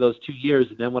DGY for those 2 years,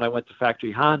 and then when I went to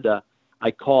Factory Honda,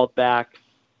 I called back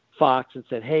Fox and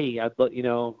said, "Hey, I'm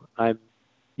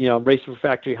racing for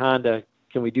Factory Honda.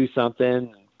 Can we do something?"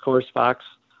 And of course, Fox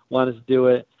wanted to do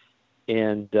it,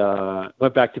 and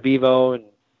went back to Bevo and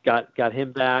got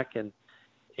him back, and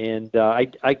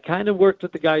I kind of worked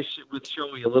with the guys with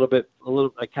Shoei a little bit.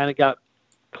 I kind of got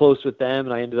close with them,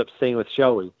 and I ended up staying with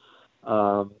Shoei.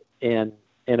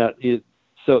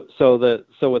 So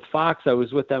with Fox, I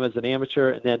was with them as an amateur,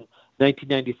 and then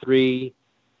 1993,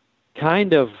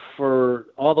 kind of for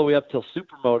all the way up till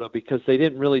Supermoto, because they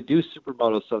didn't really do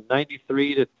Supermoto. So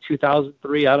 93 to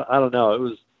 2003, I don't know. It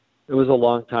was a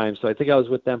long time. So I think I was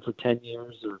with them for 10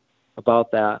 years or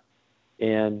about that.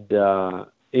 And,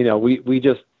 we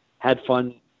just had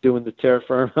fun doing the Terra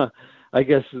Firma. I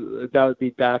guess that would be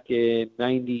back in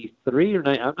 93 or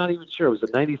 90. I'm not even sure. Was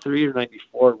it 93 or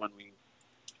 94 when we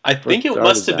I think it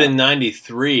must have been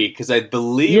 93, because I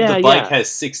believe the bike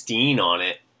has 16 on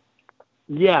it.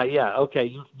 Yeah.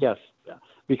 Okay. Yes.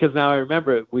 Because now I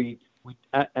remember we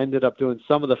ended up doing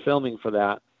some of the filming for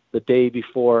that the day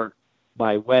before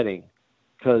my wedding,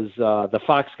 because the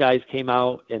Fox guys came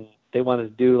out and they wanted to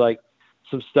do like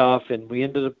some stuff, and we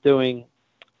ended up doing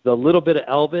the little bit of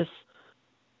Elvis.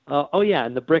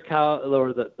 And the brick house,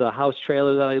 or the house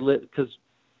trailer that I lit, because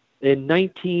in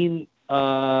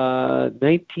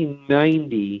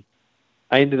 1990,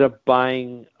 I ended up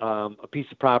buying a piece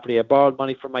of property. I borrowed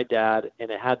money from my dad, and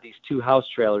it had these 2 house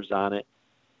trailers on it.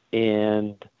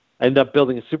 And I ended up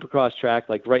building a Supercross track,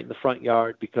 like right in the front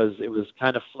yard, because it was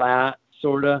kind of flat,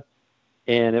 sort of.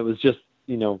 And it was just,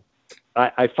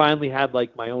 I finally had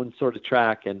like my own sort of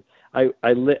track. And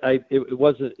it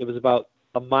was about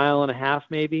a mile and a half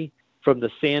maybe from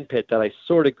the sand pit that I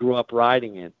sort of grew up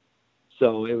riding in.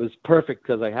 So it was perfect,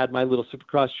 because I had my little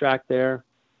Supercross track there,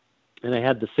 and I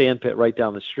had the sand pit right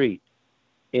down the street.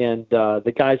 And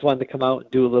the guys wanted to come out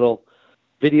and do a little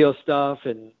video stuff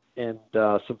and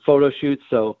some photo shoots.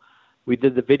 So we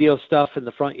did the video stuff in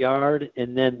the front yard,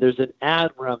 and then there's an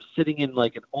ad where I'm sitting in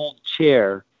like an old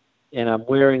chair, and I'm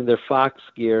wearing their Fox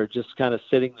gear, just kind of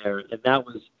sitting there. And that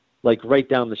was like right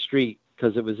down the street,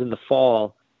 because it was in the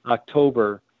fall,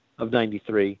 October of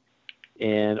 93,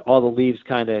 and all the leaves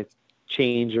kind of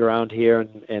change around here,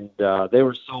 and they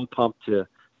were so pumped to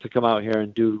come out here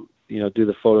and do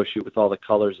the photo shoot with all the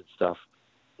colors and stuff.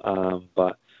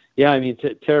 But yeah, I mean,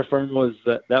 Terra Firma was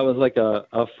that was like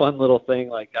a fun little thing.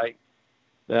 Like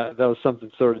that was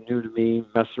something sort of new to me,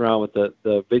 messing around with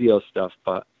the video stuff.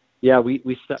 But yeah,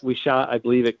 we shot, I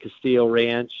believe, at Castillo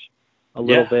Ranch a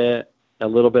little bit, a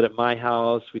little bit at my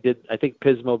house. We did, I think,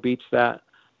 Pismo Beach that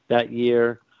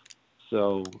year.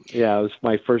 So yeah, it was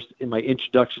my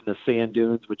introduction to sand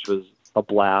dunes, which was a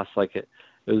blast. Like it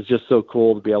was just so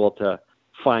cool to be able to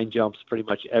find jumps pretty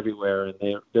much everywhere, and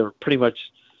they were pretty much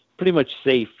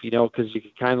safe, because you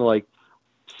could kind of like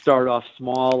start off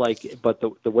small, but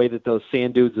the way that those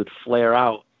sand dunes would flare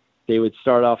out, they would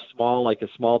start off small, like a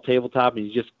small tabletop, and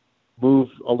you just move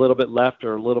a little bit left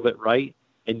or a little bit right,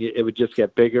 and it would just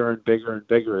get bigger and bigger and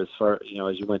bigger as far as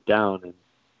you went down.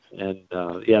 And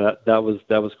that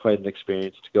was quite an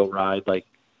experience to go ride like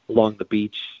along the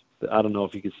beach. I don't know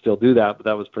if you could still do that, but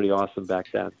that was pretty awesome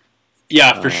back then.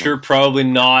 Yeah, for sure. Probably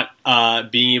not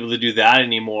being able to do that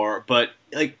anymore. But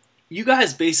like, you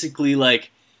guys basically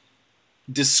like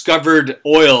discovered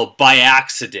oil by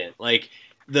accident. Like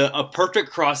a perfect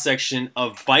cross section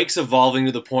of bikes evolving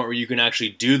to the point where you can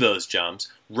actually do those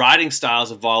jumps, riding styles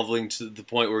evolving to the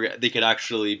point where they could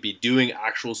actually be doing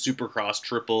actual supercross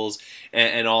triples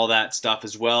and all that stuff,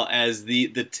 as well as the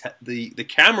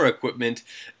camera equipment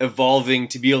evolving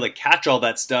to be able to catch all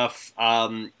that stuff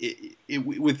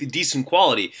with decent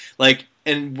quality. Like,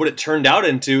 and what it turned out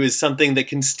into is something that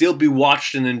can still be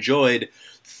watched and enjoyed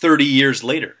 30 years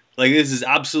later. Like, this is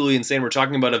absolutely insane. We're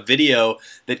talking about a video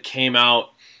that came out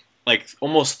like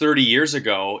almost 30 years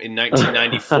ago in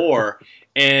 1994,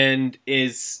 and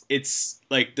it's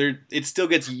like it still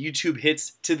gets YouTube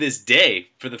hits to this day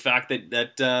for the fact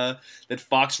that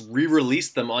Fox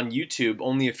re-released them on YouTube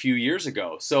only a few years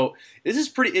ago. So it's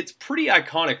pretty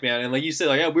iconic, man. And like you said,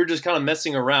 like, yeah, we're just kind of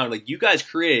messing around. Like, you guys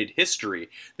created history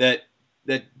that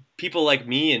people like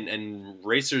me and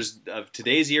racers of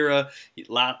today's era,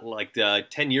 like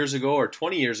 10 years ago or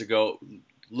 20 years ago,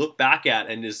 look back at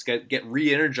and just get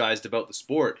re-energized about the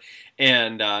sport.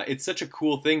 And it's such a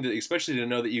cool thing, especially to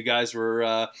know that you guys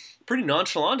were pretty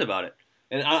nonchalant about it.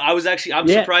 And I'm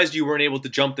surprised you weren't able to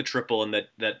jump the triple and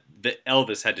that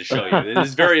Elvis had to show you. It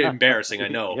is very embarrassing, I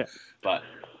know. Yeah. But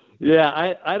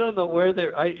yeah, I don't know where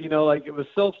like, it was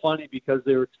so funny because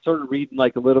they were sort of reading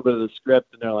like a little bit of the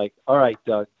script, and they're like, all right,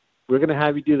 Doug, we're going to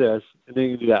have you do this, and then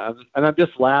you do that. And I'm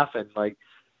just laughing, like,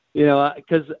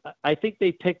 because I think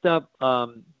they picked up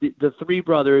the three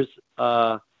brothers,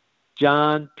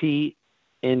 John, Pete,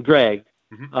 and Greg.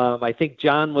 Mm-hmm. I think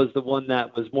John was the one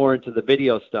that was more into the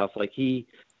video stuff. Like they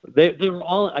were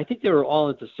all, I think they were all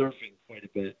into surfing quite a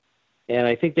bit. And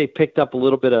I think they picked up a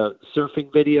little bit of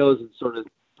surfing videos and sort of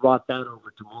brought that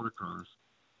over to motocross.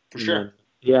 For sure. And,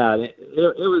 yeah,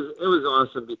 it was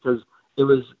awesome because it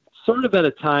was sort of at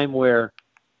a time where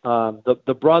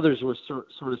the brothers were sort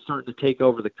of starting to take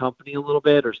over the company a little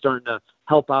bit, or starting to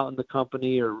help out in the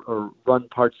company or run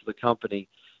parts of the company.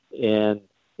 And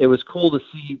it was cool to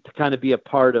kind of be a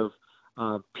part of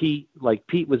Pete. Like,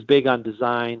 Pete was big on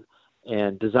design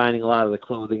and designing a lot of the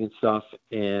clothing and stuff.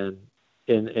 And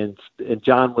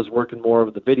John was working more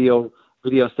of the video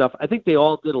stuff. I think they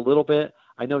all did a little bit.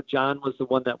 I know John was the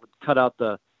one that would cut out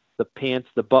the pants,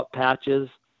 the butt patches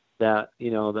that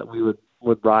we would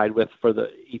ride with for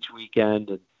each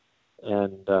weekend.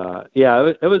 And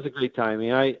yeah, it was a great time.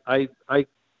 I mean, I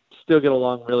still get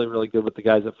along really, really good with the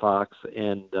guys at Fox.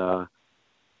 And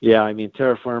yeah, I mean,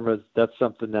 Terra Firma, that's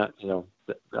something that,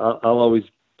 I'll always,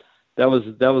 that was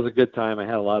a good time. I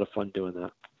had a lot of fun doing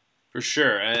that. For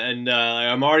sure. And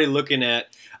I'm already looking at,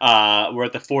 we're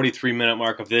at the 43-minute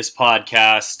mark of this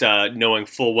podcast, knowing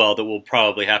full well that we'll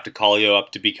probably have to call you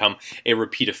up to become a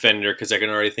repeat offender, because I can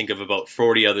already think of about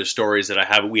 40 other stories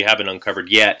that we haven't uncovered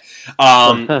yet.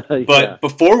 But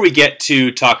before we get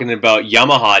to talking about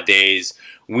Yamaha days,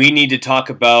 we need to talk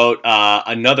about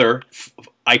another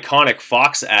iconic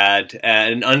Fox ad,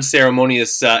 an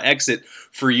unceremonious exit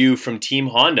for you from Team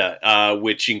Honda,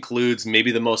 which includes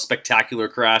maybe the most spectacular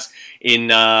crash in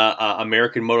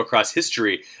American motocross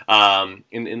history,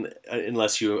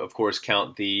 unless you, of course,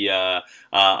 count the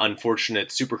unfortunate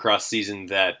Supercross season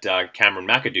that Cameron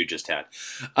McAdoo just had.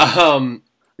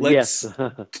 Let's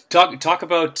talk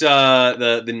about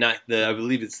the I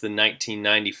believe it's the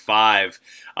 1995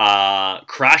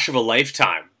 crash of a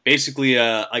lifetime. Basically,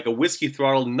 like a whiskey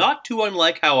throttle, not too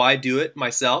unlike how I do it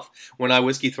myself. When I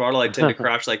whiskey throttle, I tend to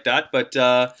crash like that. But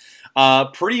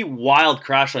pretty wild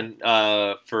crash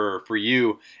for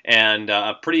you, and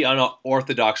a pretty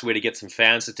unorthodox way to get some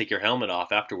fans to take your helmet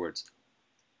off afterwards.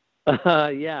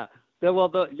 Yeah. Well,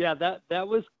 that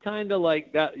was kind of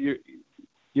like that.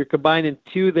 You're combining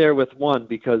two there with one,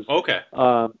 because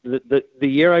the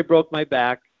year I broke my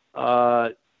back,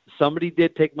 somebody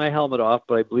did take my helmet off,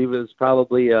 but I believe it was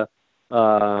probably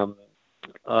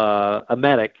a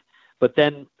medic. But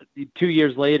then 2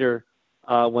 years later,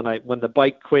 when the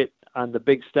bike quit on the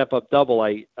big step up double,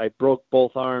 I broke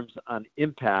both arms on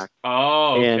impact.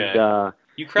 Oh, And okay.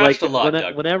 You crashed a lot,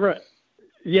 Doug. whenever,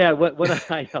 yeah, when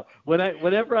I know,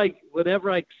 whenever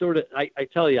I sort of, I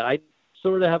tell you, I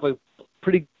sort of have a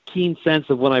pretty keen sense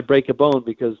of when I break a bone,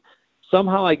 because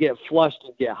somehow I get flushed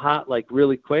and get hot like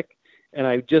really quick. And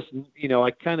I just,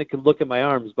 I kind of could look at my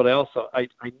arms, but I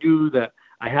knew that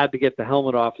I had to get the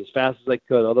helmet off as fast as I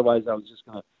could. Otherwise I was just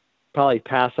going to probably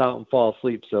pass out and fall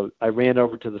asleep. So I ran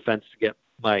over to the fence to get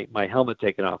my helmet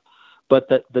taken off. But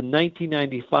the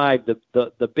 1995,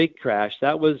 the big crash,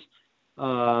 that was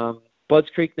Budds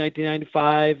Creek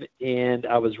 1995, and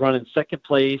I was running second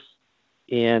place,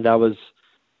 and I was,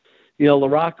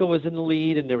 LaRocco was in the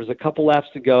lead, and there was a couple laps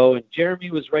to go, and Jeremy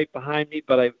was right behind me,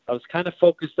 but I was kind of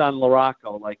focused on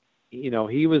LaRocco. Like,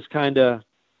 he was kind of,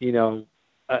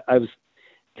 I was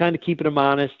kind of keeping him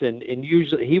honest, and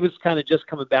usually he was kind of just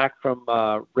coming back from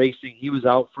racing. He was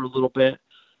out for a little bit,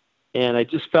 and I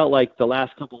just felt like the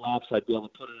last couple laps I'd be able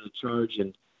to put in a charge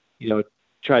and,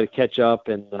 try to catch up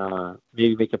and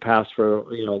maybe make a pass for,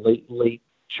 late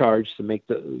charge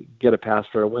to get a pass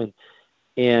for a win.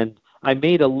 And I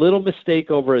made a little mistake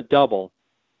over a double,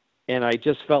 and I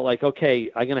just felt like,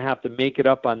 okay, I'm going to have to make it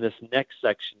up on this next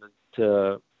section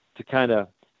to kind of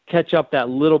catch up that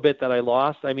little bit that I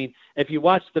lost. I mean, if you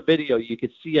watch the video, you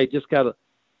could see I just got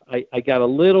a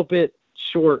little bit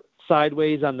short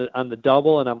sideways on the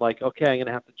double, and I'm like, okay, I'm going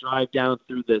to have to drive down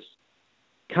through this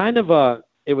kind of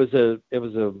it was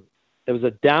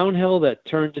a downhill that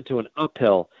turned into an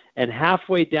uphill, and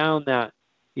halfway down that,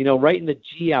 right in the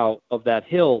G out of that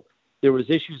hill, there was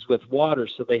issues with water.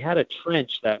 So they had a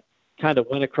trench that kind of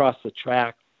went across the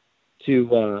track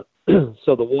to,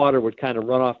 so the water would kind of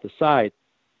run off the side.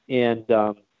 And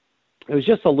it was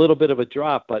just a little bit of a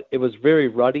drop, but it was very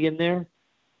ruddy in there.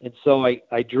 And so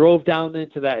I drove down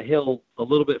into that hill a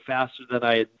little bit faster than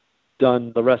I had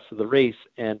done the rest of the race.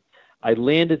 And I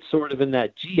landed sort of in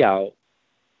that G out,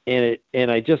 and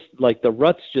I just, like, the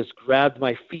ruts just grabbed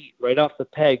my feet right off the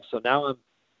peg. So now I'm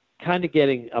kind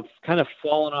of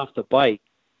falling off the bike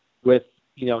with,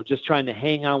 just trying to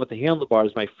hang on with the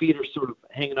handlebars. My feet are sort of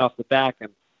hanging off the back,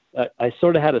 and I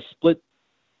sort of had a split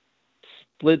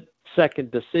second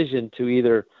decision to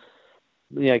either,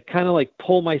 kind of like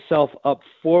pull myself up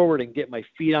forward and get my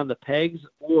feet on the pegs,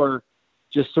 or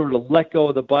just sort of let go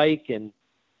of the bike and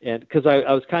because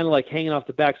I was kind of like hanging off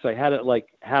the back, so I had it like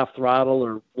half throttle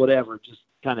or whatever, just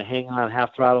kind of hanging on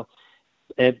half throttle.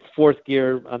 And fourth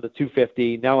gear on the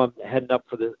 250. Now I'm heading up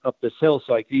this hill,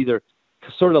 so I could either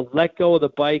sort of let go of the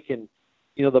bike, and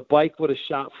the bike would have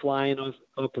shot flying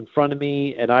up in front of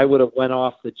me, and I would have went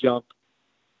off the jump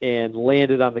and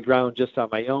landed on the ground just on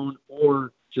my own,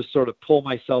 or just sort of pull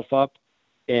myself up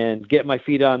and get my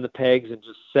feet on the pegs and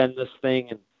just send this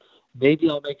thing, and maybe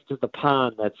I'll make it to the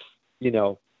pond that's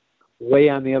way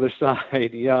on the other side.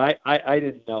 I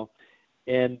didn't know,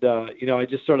 and I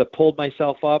just sort of pulled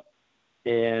myself up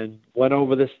and went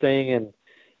over this thing,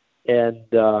 and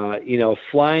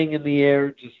flying in the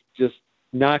air, just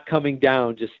not coming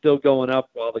down, just still going up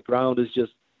while the ground is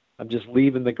I'm just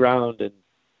leaving the ground.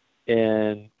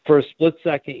 And for a split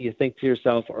second, you think to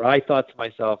yourself, or I thought to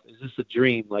myself, is this a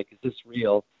dream? Like, is this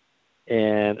real?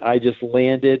 And I just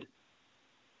landed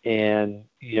and,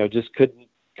 just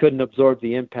couldn't absorb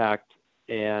the impact.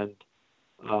 And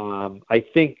I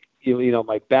think,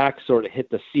 my back sort of hit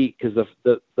the seat because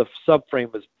the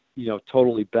subframe was,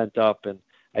 totally bent up. And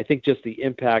I think just the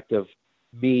impact of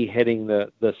me hitting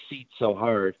the seat so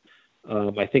hard,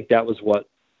 I think that was what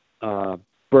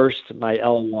burst my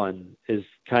L1, is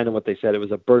kind of what they said. It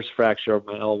was a burst fracture of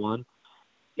my L1.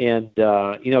 And,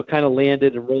 kind of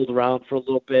landed and rolled around for a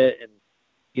little bit. And,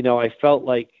 I felt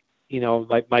like,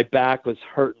 my back was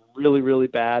hurting really, really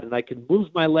bad. And I could move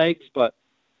my legs, but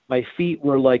my feet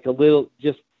were like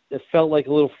it felt like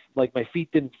a little, like my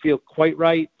feet didn't feel quite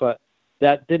right, but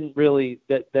that didn't really,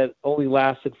 that only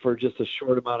lasted for just a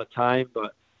short amount of time.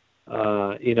 But,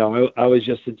 I was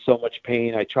just in so much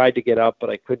pain. I tried to get up, but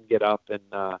I couldn't get up. And,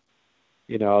 I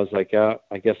was like, I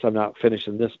guess I'm not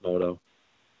finishing this moto.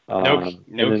 No kidding.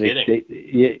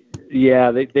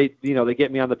 They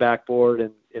get me on the backboard,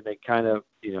 and they kind of,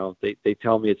 they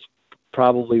tell me it's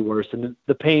probably worse. And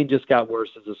the pain just got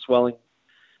worse as the swelling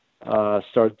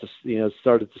started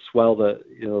to swell.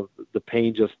 The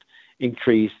pain just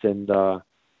increased, and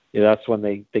that's when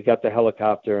they got the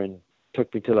helicopter and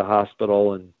took me to the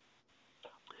hospital, and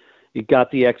you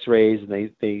got the X-rays,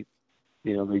 and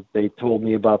they told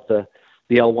me about the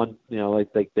L1.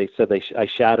 They said I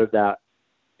shattered that,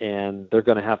 and they're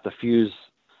going to have to fuse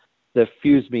that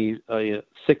fused me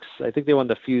six. I think they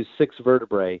wanted to fuse 6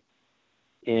 vertebrae,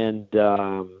 and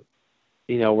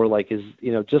we're like,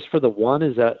 just for the one?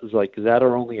 Is that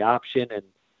our only option? And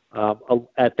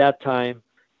at that time,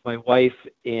 my wife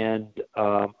and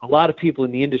a lot of people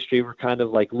in the industry were kind of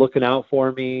like looking out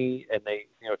for me, and they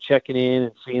checking in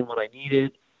and seeing what I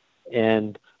needed.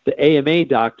 And the AMA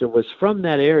doctor was from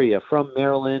that area, from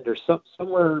Maryland or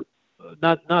somewhere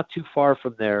not too far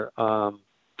from there.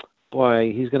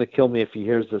 Boy, he's going to kill me if he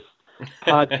hears this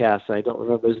podcast. I don't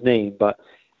remember his name, but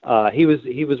he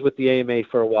was with the AMA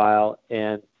for a while,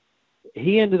 and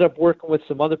he ended up working with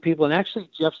some other people. And actually,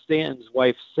 Jeff Stanton's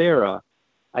wife, Sarah,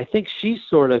 I think she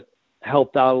sort of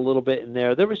helped out a little bit in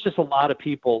there. There was just a lot of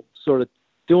people sort of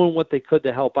doing what they could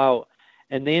to help out,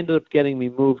 and they ended up getting me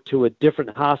moved to a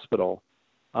different hospital.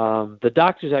 The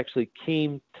doctors actually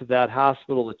came to that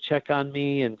hospital to check on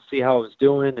me and see how I was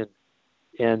doing,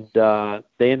 and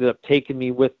they ended up taking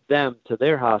me with them to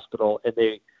their hospital, and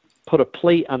they put a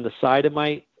plate on the side of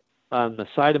my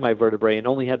vertebrae and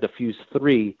only had to fuse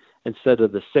 3 instead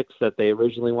of the 6 that they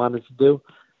originally wanted to do.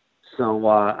 So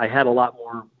I had a lot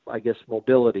more, I guess,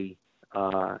 mobility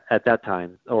at that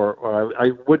time, or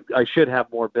I should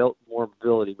have more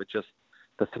mobility with just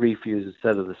the 3 fuse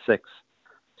instead of the 6.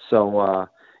 So I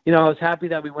was happy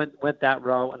that we went that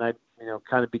route, and I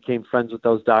kind of became friends with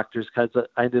those doctors because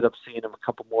I ended up seeing them a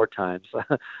couple more times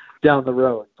down the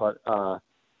road. But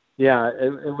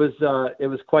it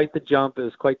was quite the jump. It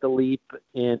was quite the leap,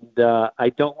 and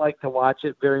I don't like to watch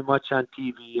it very much on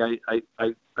TV.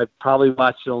 I probably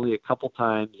watched it only a couple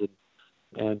times,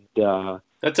 and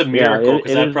that's a miracle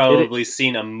because I've probably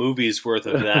seen a movie's worth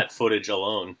of that footage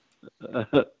alone.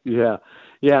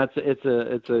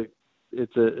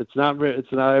 It's not.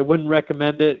 I wouldn't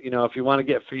recommend it. If you want to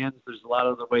get fans, there's a lot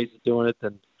of other ways of doing it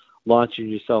than launching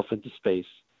yourself into space.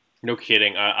 No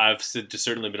kidding. I've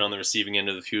certainly been on the receiving end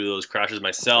of a few of those crashes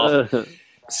myself.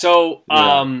 So,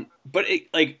 but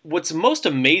what's most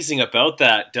amazing about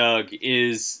that, Doug,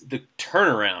 is the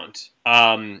turnaround.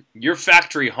 Your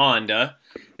factory Honda,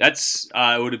 that's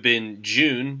it would have been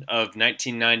June of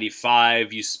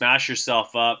 1995. You smash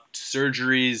yourself up,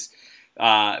 surgeries,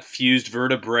 fused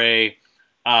vertebrae,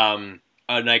 an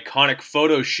iconic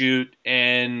photo shoot,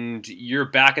 and you're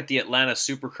back at the Atlanta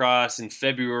Supercross in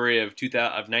February of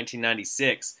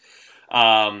 1996.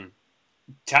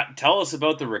 Tell us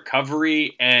about the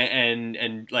recovery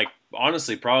and like,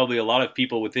 honestly, probably a lot of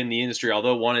people within the industry,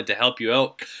 although wanted to help you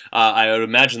out, I would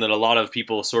imagine that a lot of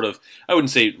people sort of, I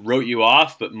wouldn't say wrote you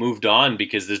off, but moved on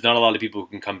because there's not a lot of people who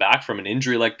can come back from an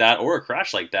injury like that or a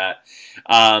crash like that.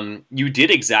 You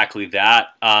did exactly that.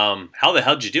 How the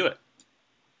hell did you do it?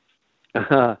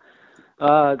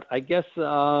 I guess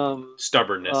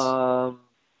stubbornness.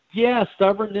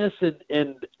 Stubbornness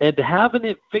and having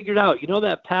it figured out.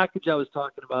 That package I was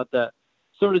talking about that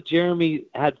sort of Jeremy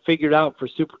had figured out for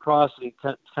Supercross, and he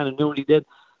kind of knew what he did.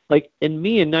 Like in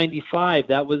me in '95,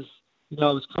 that was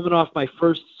I was coming off my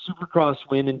first Supercross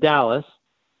win in Dallas.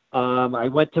 I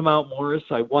went to Mount Morris,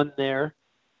 I won there,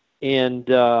 and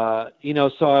so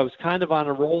I was kind of on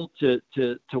a roll to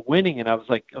winning, and I was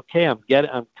like, okay, I'm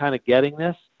kind of getting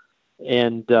this,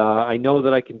 and I know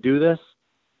that I can do this.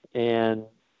 And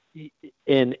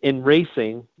in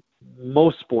racing,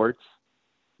 most sports,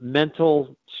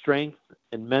 mental strength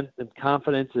and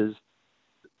confidence is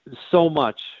so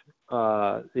much.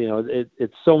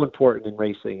 It's so important in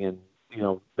racing, and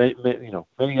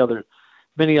many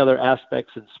other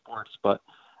aspects in sports. But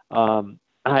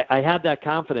I had that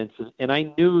confidence, and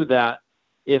I knew that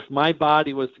if my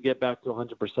body was to get back to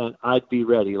 100%, I'd be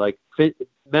ready. Like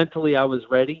mentally, I was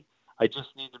ready. I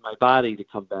just needed my body to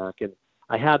come back, and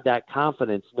I had that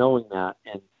confidence knowing that.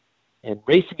 And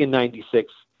racing in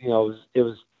 '96, it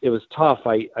was tough.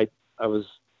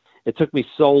 It took me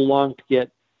so long to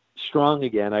get strong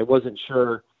again. I wasn't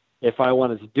sure if I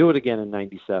wanted to do it again in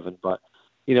 '97, but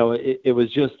it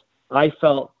was just, I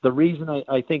felt the reason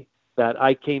I think that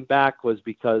I came back was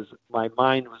because my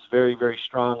mind was very, very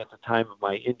strong at the time of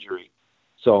my injury.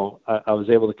 So I was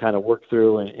able to kind of work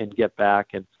through and get back.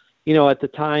 And, at the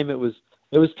time it was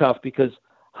tough because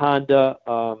Honda,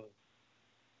 I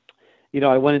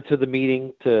went into the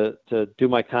meeting to do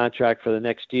my contract for the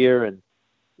next year. And,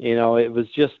 it was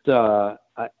just, I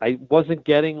wasn't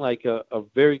getting like a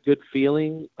very good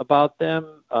feeling about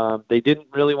them. They didn't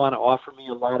really want to offer me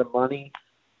a lot of money.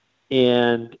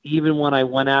 And even when I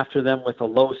went after them with a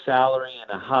low salary and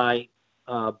a high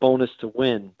bonus to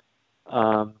win,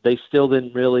 they still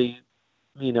didn't really,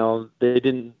 they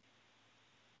didn't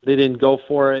go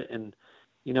for it. And,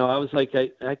 I was like,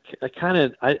 I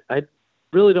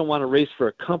really don't want to race for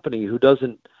a company who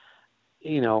doesn't,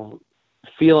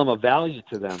 feel I'm of value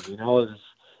to them.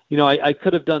 I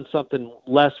could have done something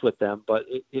less with them, but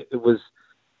it was,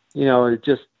 I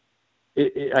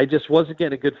just wasn't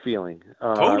getting a good feeling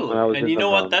when I Totally. was And in you the know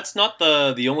what? room. That's not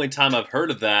the only time I've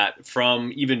heard of that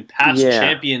from even past Yeah,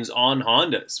 champions on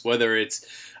Hondas, whether it's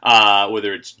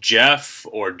Jeff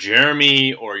or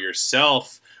Jeremy or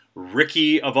yourself.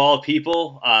 Ricky, of all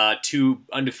people, 2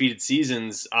 undefeated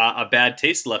seasons, a bad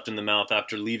taste left in the mouth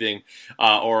after leaving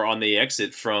or on the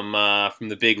exit from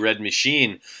the big red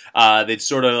machine. They'd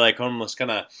sort of like almost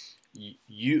kind of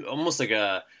you almost like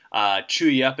a chew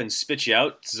you up and spit you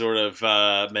out sort of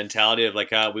mentality of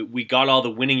like we got all the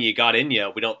winning you got in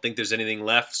you. We don't think there's anything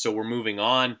left, so we're moving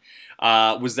on.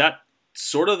 Was that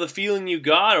sort of the feeling you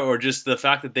got, or just the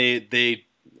fact that they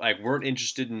like weren't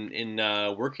interested in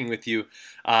working with you,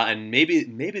 and maybe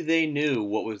they knew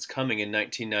what was coming in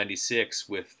 1996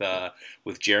 with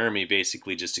Jeremy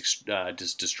basically just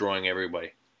destroying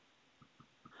everybody.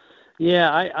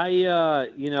 yeah.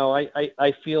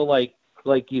 I feel like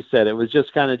you said, it was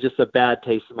just kind of just a bad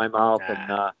taste in my mouth, and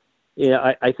Ah,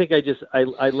 yeah, I think I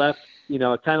left.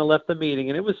 I kind of left the meeting,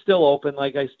 and it was still open.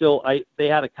 Like they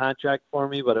had a contract for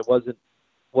me, but it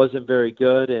wasn't very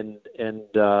good, and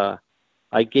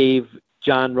I gave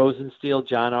John Rosensteel,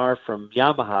 John R. from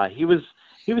Yamaha. He was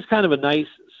kind of a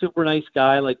super nice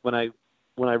guy. Like when I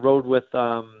rode with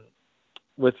Yamaha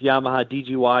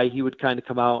DGY, he would kind of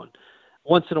come out.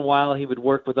 Once in a while, he would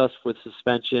work with us with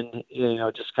suspension,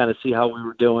 just kind of see how we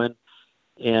were doing.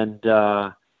 And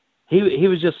he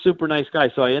was just super nice guy.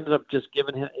 So I ended up just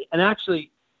giving him. And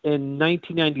actually, in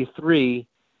 1993,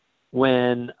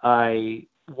 when I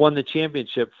won the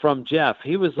championship from Jeff,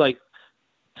 he was like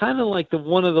kind of like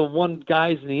one of the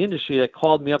guys in the industry that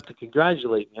called me up to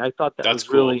congratulate me. I thought that that's was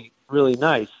cool. really, really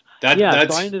nice. That Yeah, so I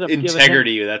that's ended up giving him.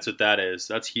 integrity. That's what that is.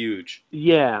 That's huge.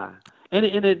 Yeah, and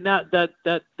it not that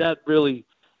really,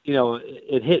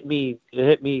 it hit me. It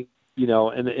hit me, in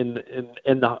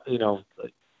the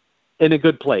in a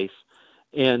good place,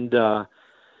 and so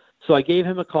I gave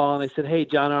him a call and I said, "Hey,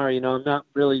 John R. I'm not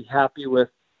really happy with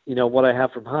what I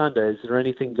have from Honda. Is there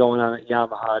anything going on at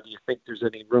Yamaha? Do you think there's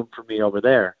any room for me over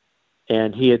there?"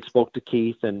 And he had spoke to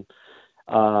Keith, and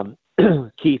um,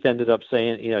 Keith ended up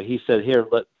saying, he said, "Here,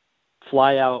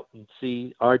 fly out and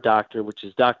see our doctor, which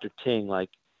is Dr. Ting." Like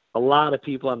a lot of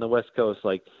people on the West Coast,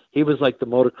 like he was like the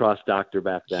motocross doctor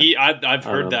back then. I've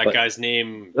heard that But guy's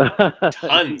name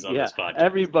tons on yeah, this podcast.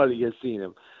 everybody has seen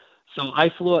him. So I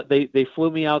flew. They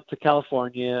flew me out to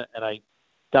California, and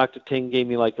Dr. Ting gave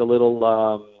me like a little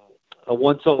a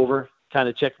once over, kind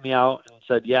of checked me out and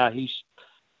said, "Yeah,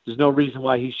 there's no reason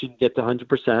why he shouldn't get to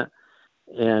 100%."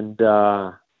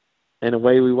 And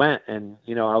away we went. And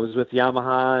I was with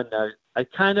Yamaha, and I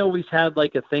kind of always had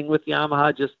like a thing with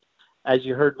Yamaha. Just as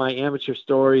you heard my amateur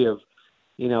story of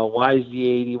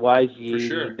YZ80, For YZ80.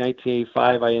 sure. In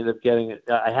 1985, I ended up getting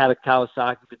I had a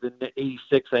Kawasaki, but then in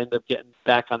 '86, I ended up getting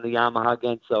back on the Yamaha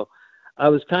again. So I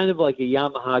was kind of like a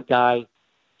Yamaha guy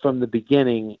from the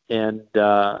beginning. And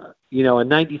in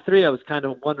 '93, I was kind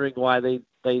of wondering why they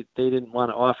didn't want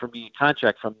to offer me a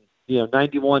contract from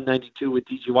 91, '92 with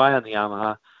DGY on the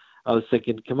Yamaha. I was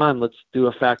thinking, come on, let's do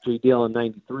a factory deal in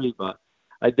 '93, but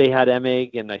they had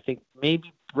Emig and I think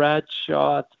maybe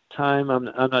Bradshaw at the time. I'm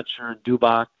not sure, in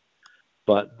Dubach,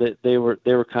 but they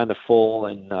were kind of full.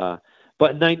 And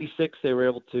but in '96 they were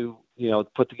able to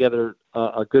put together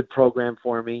a good program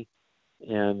for me,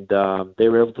 and they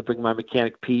were able to bring my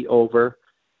mechanic Pete over.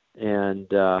 And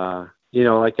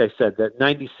like I said, that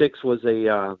 '96 was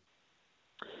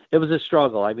it was a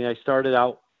struggle. I mean, I started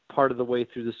out part of the way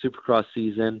through the Supercross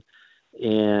season,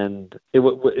 and it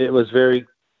was very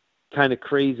kind of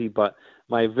crazy. But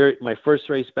my first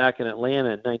race back in Atlanta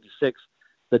in '96,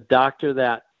 the doctor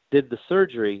that did the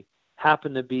surgery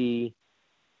happened to be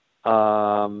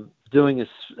doing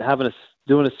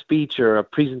a speech or a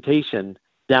presentation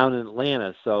down in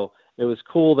Atlanta. So it was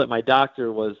cool that my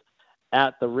doctor was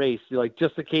at the race, like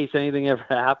just in case anything ever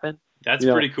happened. That's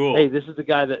pretty Hey, cool. this is the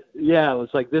guy that, yeah, it was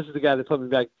like, this is the guy that put me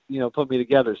back, put me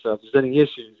together. So if there's any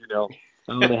issues,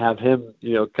 I'm going to have him,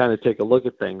 kind of take a look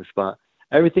at things. But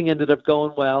everything ended up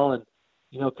going well, and,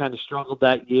 kind of struggled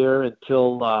that year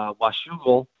until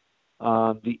Washougal,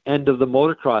 the end of the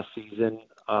motocross season.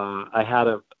 I had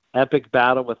an epic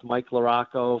battle with Mike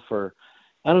LaRocco for,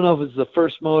 I don't know if it was the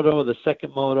first moto or the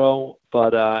second moto,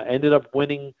 but ended up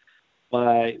winning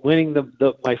my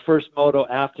first moto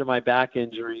after my back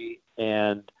injury.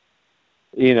 And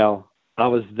I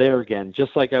was there again,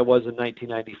 just like I was in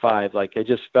 1995. Like I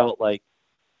just felt like,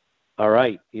 all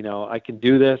right, I can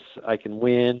do this, I can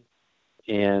win.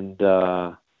 And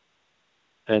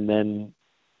then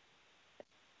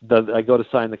I go to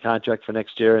sign the contract for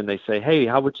next year, and they say, "Hey,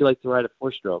 how would you like to ride a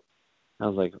 4-stroke?" I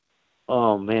was like,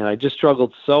 "Oh man, I just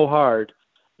struggled so hard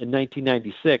in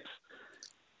 1996,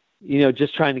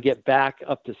 just trying to get back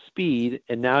up to speed,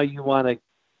 and now you want to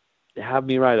have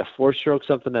me ride a 4-stroke,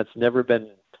 something that's never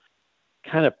been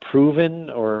kind of proven,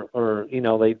 or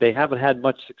they haven't had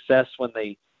much success when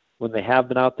they have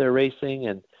been out there racing,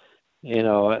 and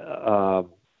so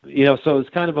it's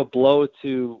kind of a blow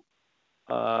to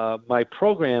my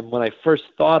program when I first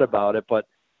thought about it. But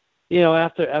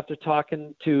after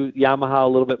talking to Yamaha a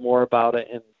little bit more about it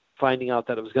and finding out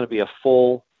that it was going to be a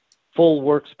full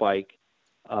works bike,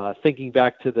 thinking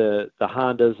back to the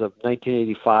Hondas of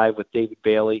 1985 with David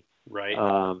Bailey, right?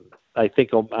 I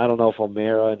don't know if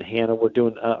O'Mara and Hannah were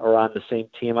are on the same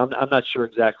team. I'm not sure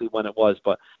exactly when it was,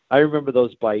 but I remember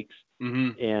those bikes.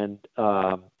 Mm-hmm. And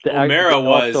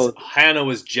Hannah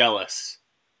was jealous.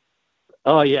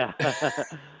 Oh yeah.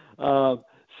 So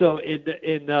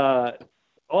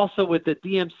also with the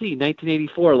DMC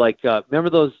 1984,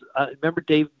 remember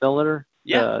Dave Miller?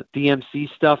 Yeah. DMC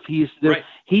stuff he used to do. Right.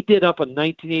 He did up a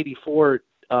 1984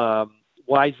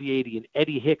 YZ80, and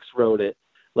Eddie Hicks rode it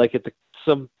like at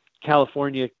some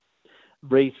California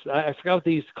race. I forgot what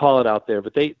they used to call it out there,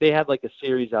 but they had like a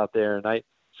series out there, and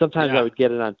sometimes I would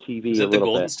get it on TV. Is that a the little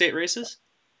Golden bit. State races?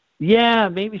 Yeah,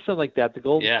 maybe something like that. The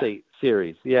Golden State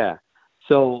series. Yeah.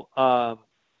 So, so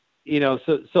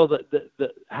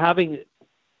the having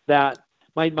that,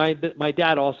 my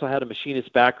dad also had a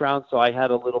machinist background, so I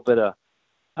had a little bit of.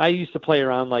 I used to play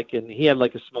around and he had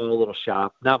like a small little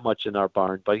shop, not much in our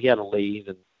barn, but he had a lathe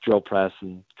and drill press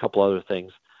and a couple other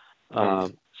things.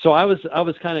 So I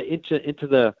was kind of into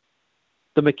the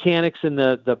mechanics and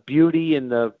the beauty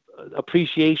and the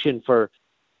appreciation for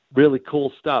really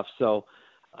cool stuff. So,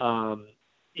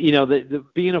 the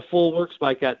being a full works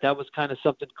bike, that was kind of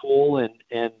something cool, and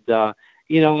not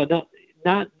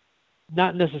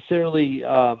necessarily.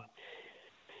 I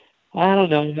don't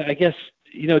know. I guess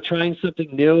trying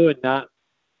something new and not.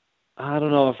 I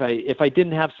don't know if I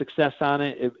didn't have success on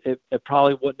it, it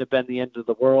probably wouldn't have been the end of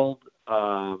the world.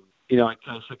 I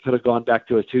could have gone back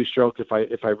to a 2-stroke if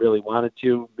I really wanted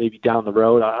to, maybe down the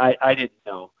road. I didn't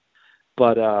know.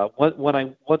 But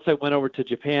once I went over to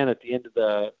Japan at the end of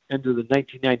the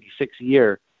 1996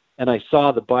 year, and I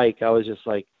saw the bike, I was just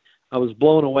like, I was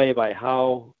blown away by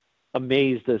how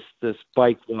amazed this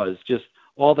bike was. Just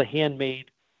all the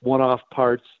handmade one-off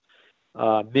parts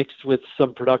mixed with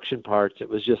some production parts. It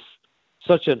was just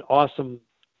such an awesome,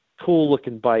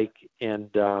 cool-looking bike, and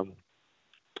I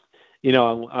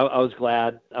was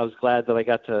glad that I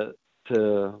got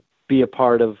to be a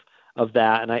part of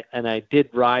that, and I did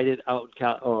ride it out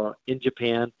in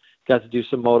Japan. Got to do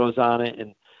some motos on it,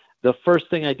 and the first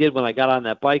thing I did when I got on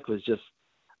that bike was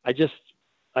I just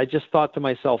thought to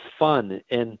myself, fun.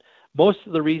 And most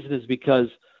of the reason is because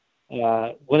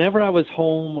whenever I was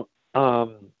home,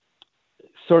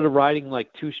 sort of riding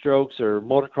like 2-strokes or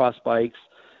motocross bikes,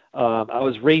 I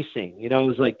was racing. It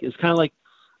was kind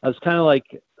of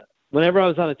like whenever I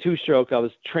was on a 2-stroke, I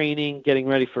was training, getting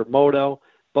ready for moto.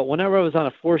 But whenever I was on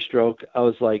a 4-stroke, I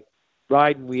was like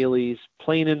riding wheelies,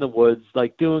 playing in the woods,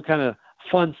 like doing kind of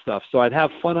fun stuff. So I'd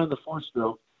have fun on the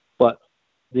 4-stroke, but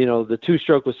the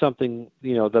 2-stroke was something,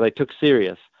 that I took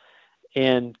serious.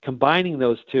 And combining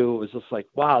those two, it was just like,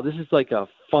 wow, this is like a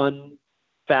fun,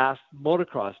 fast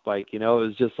motocross bike. It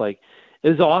was just like, it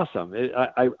was awesome.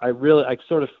 I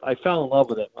fell in love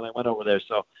with it when I went over there.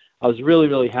 So I was really,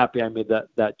 really happy I made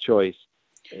that choice.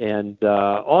 And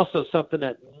also something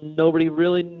that not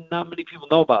many people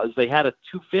know about is they had a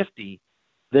 250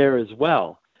 there as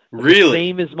well. Really?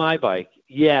 Same as my bike.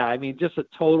 Yeah, I mean, just a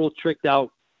total tricked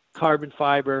out carbon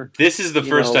fiber. This is the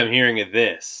first time hearing of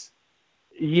this.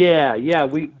 Yeah.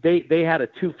 They had a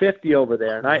 250 over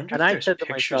there, and I said to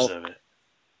myself, of it.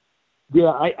 Yeah,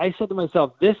 I said to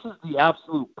myself, this is the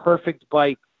absolute perfect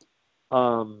bike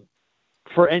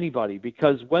for anybody,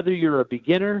 because whether you're a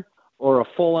beginner or a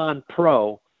full-on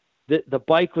pro, the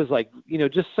bike was like,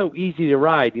 just so easy to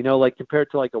ride, like compared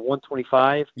to like a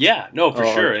 125. Yeah, no, for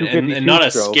sure. And not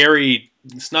a scary,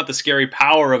 it's not the scary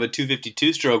power of a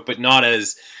 252 stroke, but not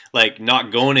as like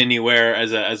not going anywhere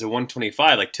as a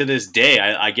 125. Like to this day,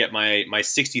 I get my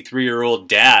 63-year-old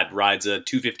dad rides a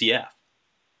 250F.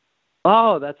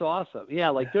 Oh, that's awesome. Yeah,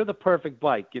 like they're the perfect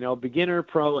bike, beginner,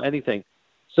 pro, anything.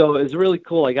 So it was really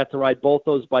cool. I got to ride both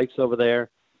those bikes over there,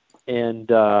 and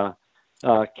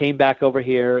came back over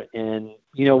here, and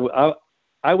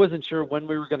I wasn't sure when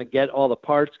we were going to get all the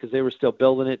parts because they were still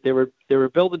building it. They were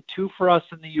building 2 for us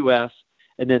in the U.S.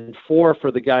 and then 4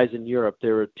 for the guys in Europe.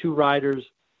 There were 2 riders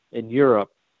in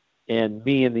Europe and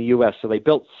me in the U.S. So they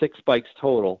built 6 bikes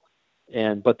total,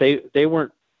 but they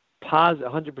weren't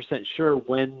 100% sure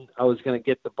when I was going to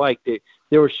get the bike.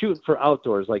 They were shooting for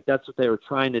outdoors, like that's what they were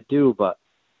trying to do. But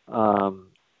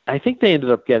I think they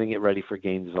ended up getting it ready for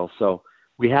Gainesville. So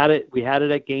we had it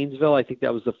at Gainesville. I think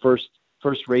that was the first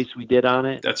race we did on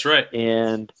it. That's right.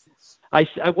 And I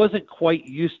wasn't quite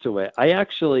used to it.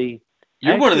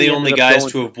 You're one of the only guys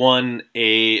to have won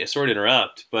sorry to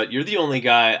interrupt, but you're the only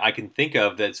guy I can think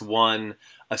of that's won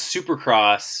a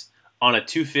Supercross on a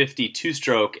 250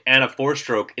 two-stroke and a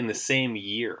four-stroke in the same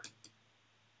year.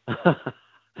 I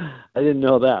didn't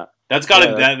know that. That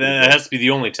has to be the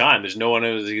only time. There's no one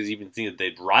who's even seen that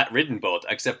they'd ridden both,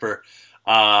 except for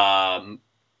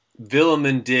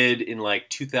Villeman did in like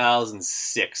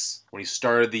 2006 when he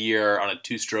started the year on a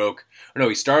two-stroke. Or no,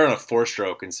 he started on a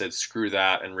four-stroke and said screw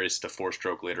that and raced a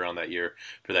four-stroke later on that year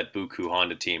for that Buku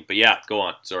Honda team. But yeah, go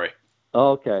on. Sorry.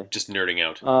 Oh, okay. Just nerding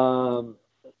out.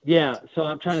 Yeah, so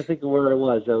I'm trying to think of where I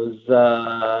was. I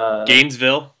was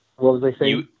Gainesville. What was I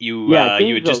saying? You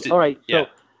had just all right.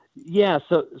 Yeah.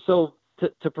 So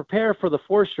to prepare for the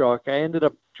four-stroke, I ended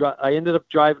up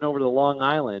driving over to Long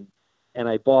Island, and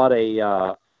I bought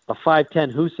a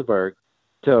 510 Husaberg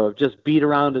to just beat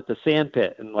around at the sand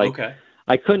pit, and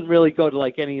I couldn't really go to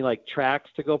like any like tracks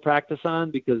to go practice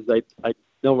on because I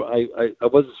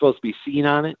wasn't supposed to be seen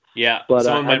on it. Yeah, but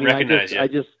someone might recognize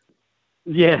you.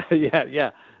 Yeah.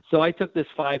 So I took this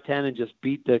 510 and just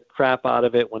beat the crap out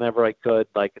of it whenever I could,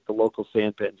 like at the local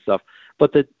sand pit and stuff.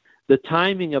 But the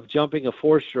timing of jumping a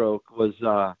four-stroke was,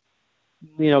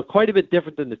 quite a bit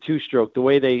different than the two-stroke. The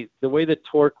way the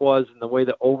torque was and the way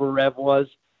the over rev was,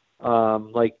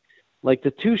 like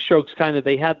the two-strokes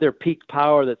they had their peak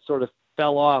power that sort of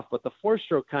fell off, but the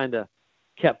four-stroke kind of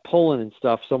kept pulling and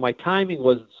stuff. So my timing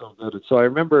wasn't so good. So I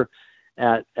remember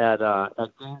at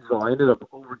Gainesville, I ended up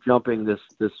over jumping this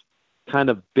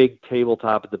kind of big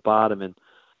tabletop at the bottom and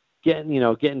getting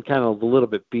kind of a little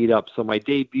bit beat up. So my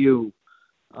debut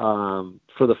for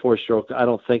the four-stroke, I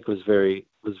don't think was very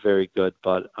good,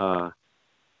 but kind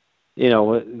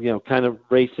of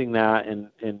racing that,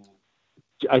 and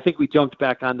I think we jumped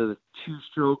back onto the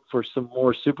two-stroke for some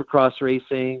more Supercross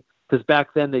racing, because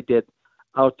back then they did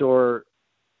outdoor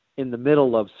in the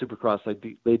middle of Supercross. Like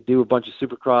they'd do a bunch of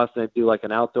Supercross, and they'd do like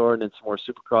an outdoor, and then some more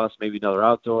Supercross, maybe another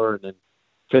outdoor, and then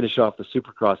finish off the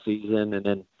Supercross season, and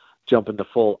then jump into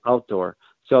full outdoor.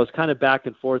 So I was kind of back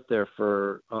and forth there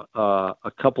for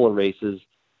a couple of races,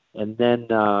 and then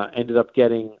ended up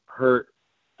getting hurt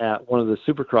at one of the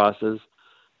Supercrosses,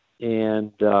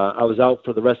 and I was out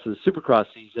for the rest of the Supercross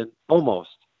season, almost,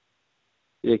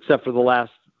 except for the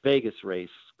last Vegas race.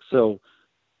 So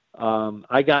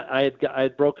I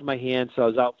had broken my hand, so I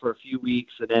was out for a few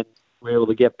weeks, and then we were able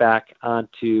to get back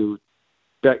onto,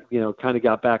 kind of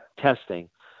got back testing.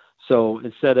 So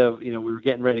instead of, we were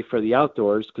getting ready for the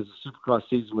outdoors because the Supercross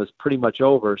season was pretty much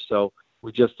over. So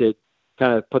we just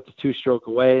kind of put the two-stroke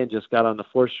away and just got on the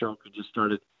four-stroke and just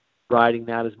started riding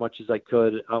that as much as I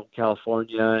could out in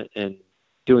California and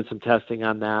doing some testing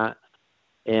on that.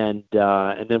 And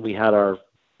then we had our,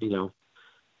 the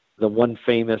one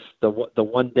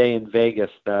day in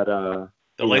Vegas that,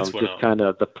 the lights went out. Kind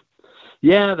of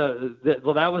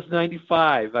well, that was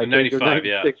 95. I 95,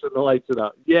 96 when the lights went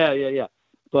out. Yeah.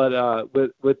 But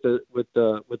with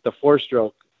the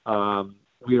four-stroke,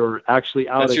 we were actually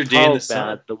out That's at your day in the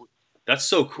sun. Carlsbad. That's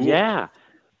so cool. Yeah.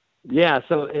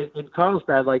 So in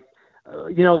Carlsbad,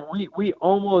 we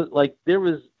almost, there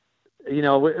was,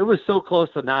 it was so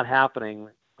close to not happening.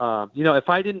 If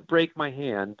I didn't break my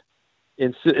hand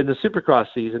in the Supercross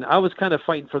season, I was kind of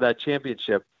fighting for that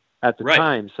championship at the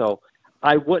time. So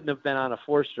I wouldn't have been on a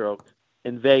four-stroke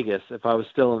in Vegas if I was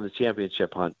still in the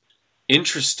championship hunt.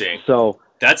 Interesting. So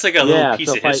that's like a little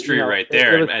piece of history right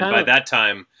there. And by that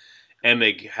time,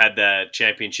 Emig had that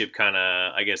championship kind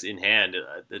of, I guess, in hand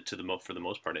for the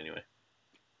most part, anyway.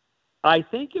 I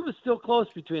think it was still close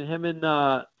between him and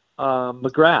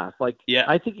McGrath.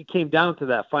 I think it came down to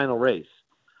that final race.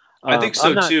 I think so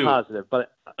I'm not too. Positive,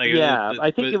 but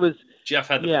I think it was. Jeff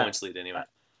had the points lead anyway.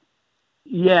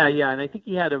 Yeah, and I think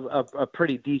he had a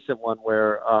pretty decent one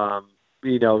where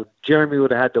Jeremy would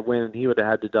have had to win, and he would have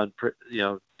had to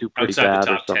do pretty outside bad the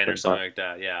top or something. 10 or something like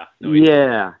that. Yeah. No,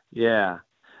 yeah.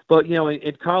 But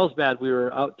in Carlsbad, we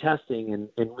were out testing, and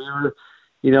we were,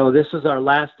 this was our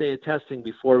last day of testing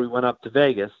before we went up to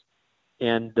Vegas,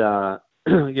 and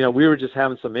we were just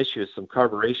having some issues, some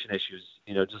carburation issues,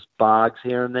 just bogs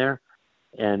here and there,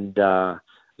 and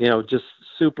just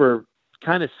super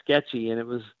kind of sketchy, and it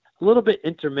was a little bit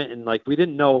intermittent. Like we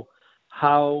didn't know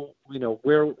how,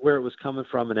 where it was coming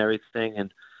from and everything.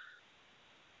 And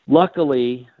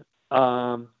luckily,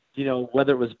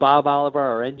 whether it was Bob Oliver,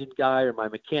 our engine guy, or my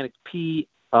mechanic Pete,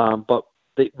 but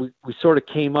we sort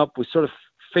of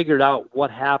figured out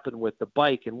what happened with the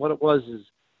bike. And what it was is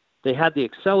they had the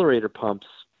accelerator pumps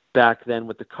back then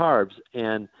with the carbs,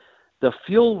 and the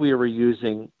fuel we were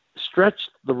using stretched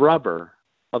the rubber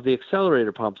of the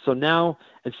accelerator pump. So now,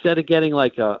 instead of getting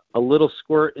like a little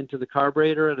squirt into the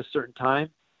carburetor at a certain time,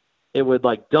 it would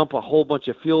like dump a whole bunch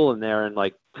of fuel in there and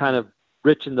like kind of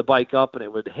richen the bike up, and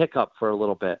it would hiccup for a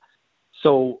little bit.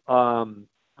 So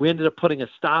we ended up putting a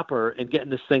stopper and getting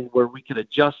this thing where we could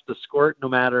adjust the squirt no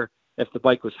matter if the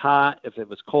bike was hot, if it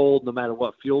was cold, no matter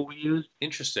what fuel we used.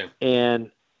 Interesting.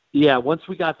 And yeah, once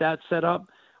we got that set up,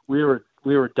 we were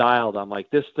dialed. I'm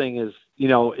like, this thing is,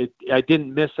 I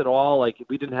didn't miss at all. Like,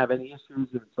 we didn't have any issues.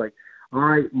 And it's like, all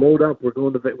right, load up. We're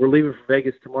leaving for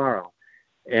Vegas tomorrow.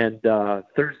 And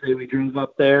Thursday we drove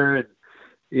up there, and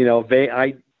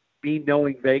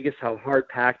knowing Vegas, how hard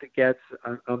packed it gets,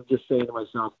 I'm just saying to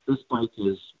myself, this bike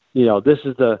is, this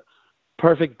is the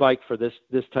perfect bike for this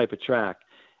type of track.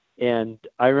 And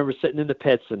I remember sitting in the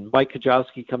pits, and Mike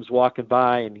Kajowski comes walking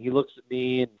by, and he looks at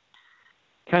me and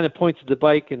kind of points at the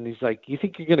bike, and he's like, "You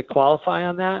think you're going to qualify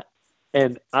on that?"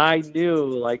 And I knew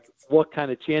like what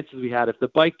kind of chances we had. If the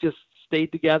bike just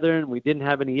stayed together and we didn't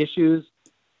have any issues,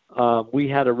 we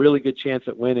had a really good chance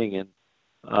at winning. And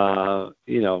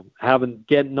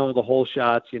getting all the hole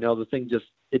shots, the thing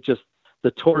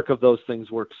the torque of those things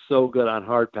works so good on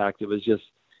hard packed. It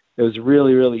was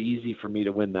really, really easy for me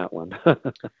to win that one.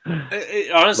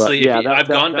 Honestly, I've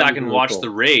gone back and watched the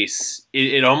race.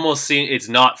 It almost seems it's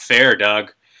not fair,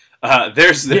 Doug.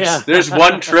 There's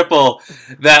one triple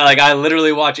that like I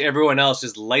literally watch everyone else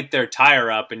just light their tire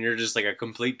up, and you're just like a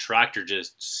complete tractor.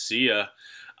 Just see ya.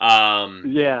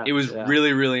 It was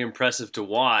really, really impressive to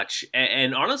watch.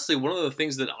 And honestly, one of the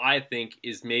things that I think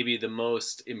is maybe the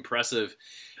most impressive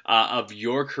of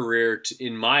your career,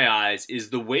 in my eyes,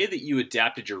 is the way that you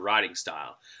adapted your riding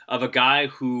style. Of a guy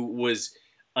who was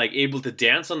like able to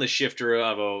dance on the shifter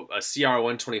of a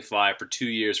CR125 for 2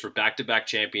 years for back-to-back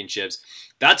championships.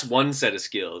 That's one set of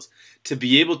skills. To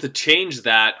be able to change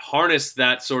that, harness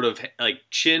that sort of like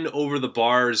chin over the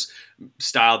bars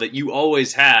style that you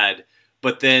always had,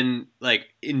 but then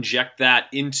like inject that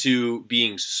into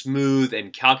being smooth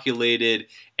and calculated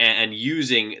and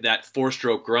using that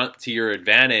four-stroke grunt to your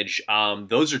advantage.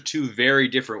 Those are two very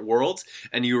different worlds,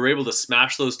 and you were able to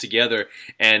smash those together,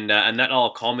 and that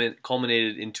all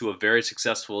culminated into a very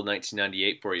successful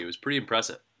 1998 for you. It was pretty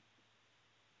impressive.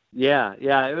 Yeah,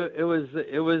 it was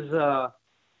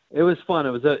fun.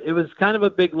 It was kind of a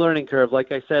big learning curve.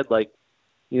 Like I said,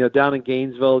 down in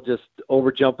Gainesville, just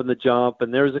over jumping the jump.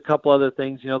 And there was a couple other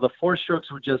things. The four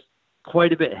strokes were just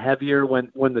quite a bit heavier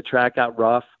when the track got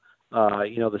rough.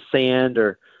 The sand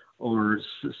or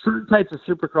certain types of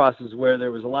supercrosses where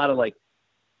there was a lot of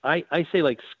I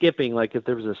say skipping, like if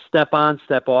there was a step on,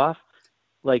 step off,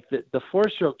 like the four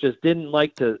stroke just didn't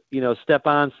like to, step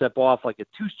on, step off. Like a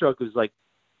two stroke was like,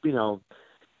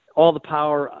 all the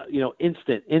power,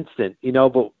 instant,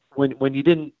 but when you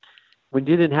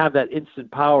didn't have that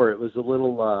instant power, it was a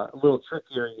little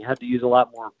trickier, and you had to use a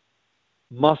lot more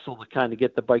muscle to kind of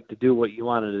get the bike to do what you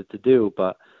wanted it to do.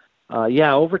 But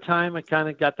over time, I kind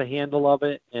of got the handle of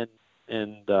it and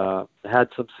had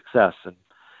some success. And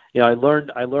I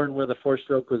learned where the four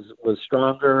stroke was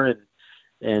stronger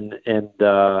and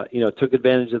took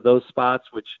advantage of those spots,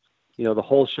 which the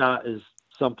whole shot is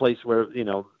someplace where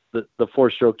the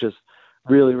four stroke just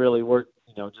really, really worked.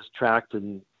 Just tracked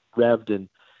and revved and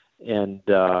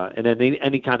then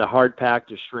any kind of hard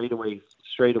packed or straightaways,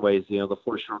 the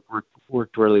four stroke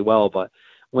worked really well. But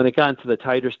when it got into the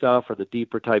tighter stuff or the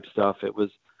deeper type stuff, it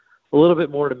was a little bit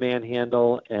more to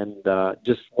manhandle. And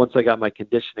just once I got my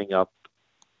conditioning up,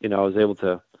 I was able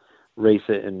to race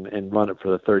it and run it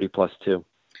for the 30+2.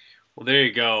 Well, there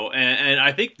you go. And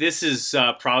I think this is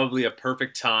probably a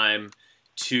perfect time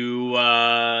to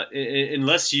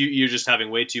unless you're just having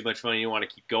way too much fun and you want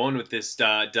to keep going with this,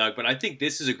 Doug, but I think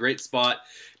this is a great spot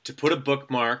to put a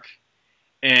bookmark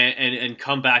and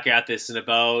come back at this in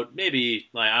about maybe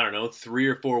 3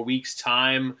 or 4 weeks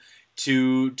time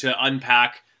to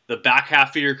unpack the back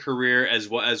half of your career as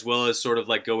well as sort of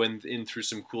like go in through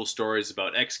some cool stories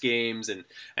about X Games and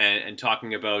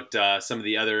talking about some of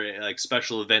the other like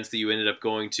special events that you ended up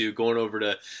going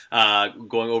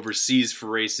overseas for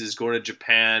races, going to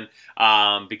Japan,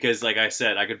 because like I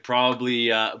said, I could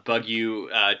probably bug you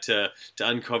to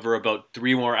uncover about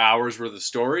 3 more hours worth of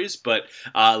stories, but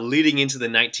leading into the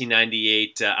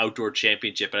 1998 Outdoor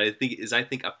Championship, I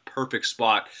think a perfect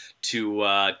spot to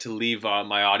leave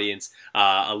my audience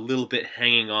a little bit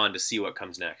hanging on to see what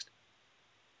comes next.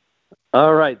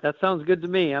 All right, that sounds good to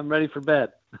me. I'm ready for bed.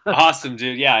 Awesome,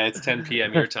 dude. Yeah, it's 10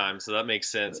 p.m. your time, so that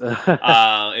makes sense.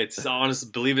 It's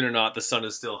honest, believe it or not, the sun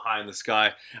is still high in the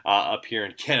sky up here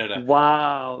in Canada.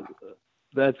 Wow,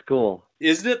 that's cool.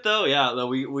 Isn't it though? Yeah,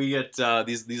 we get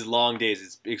these long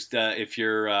days. If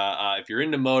you're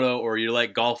into moto or you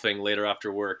like golfing later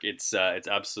after work, it's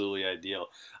absolutely ideal.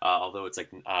 Although it's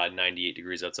like 98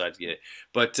 degrees outside to get it,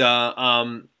 but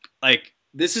like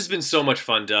this has been so much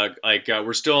fun, Doug. Like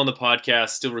we're still on the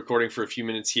podcast, still recording for a few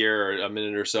minutes here, or a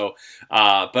minute or so.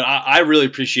 But I really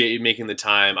appreciate you making the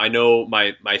time. I know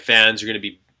my fans are going to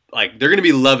be they're going to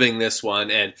be loving this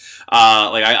one, and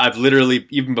I've literally,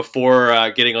 even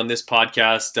before getting on this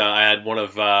podcast, I had one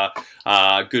of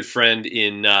a good friend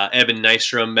in Evan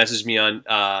Nystrom message me on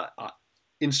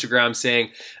Instagram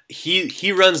saying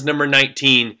he runs number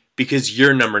 19 because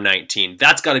you're number 19.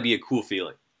 That's got to be a cool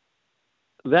feeling.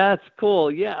 That's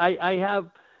cool. Yeah, I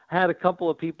have had a couple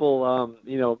of people,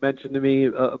 mention to me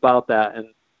about that, and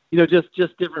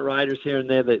just different riders here and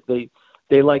there that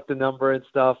they like the number and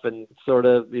stuff, and sort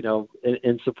of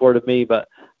in support of me. But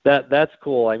that's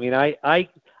cool. I mean, I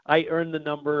earned the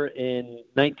number in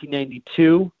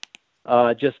 1992,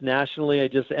 just nationally. I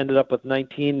just ended up with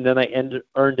 19, and then I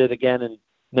earned it again in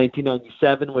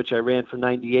 1997, which I ran for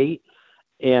 98.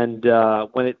 And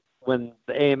when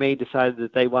the AMA decided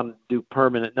that they wanted to do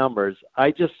permanent numbers,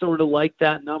 I just sort of liked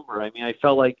that number. I mean, I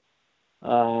felt like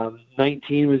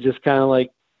 19 was just kind of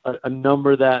like a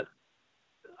number that,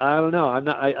 I don't know.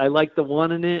 I like the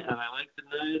 1 in it, and I like the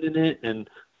 9 in it, and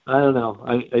I don't know.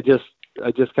 I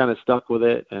just kind of stuck with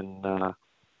it, and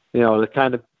the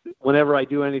kind of, whenever I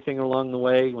do anything along the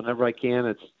way, whenever I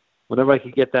can, whenever I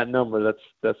can get that number,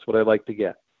 that's what I like to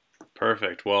get.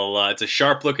 Perfect. Well, it's a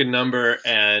sharp-looking number,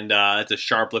 and it's a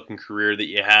sharp-looking career that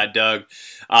you had, Doug.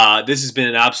 This has been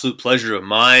an absolute pleasure of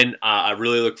mine. I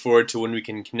really look forward to when we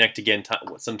can connect again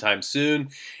sometime soon.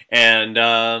 And,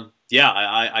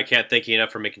 I can't thank you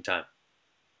enough for making time.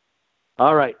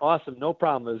 All right. Awesome. No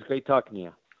problem. It was great talking to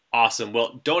you. Awesome.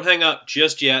 Well, don't hang up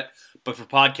just yet, but for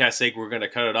podcast sake, we're going to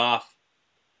cut it off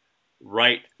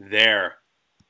right there.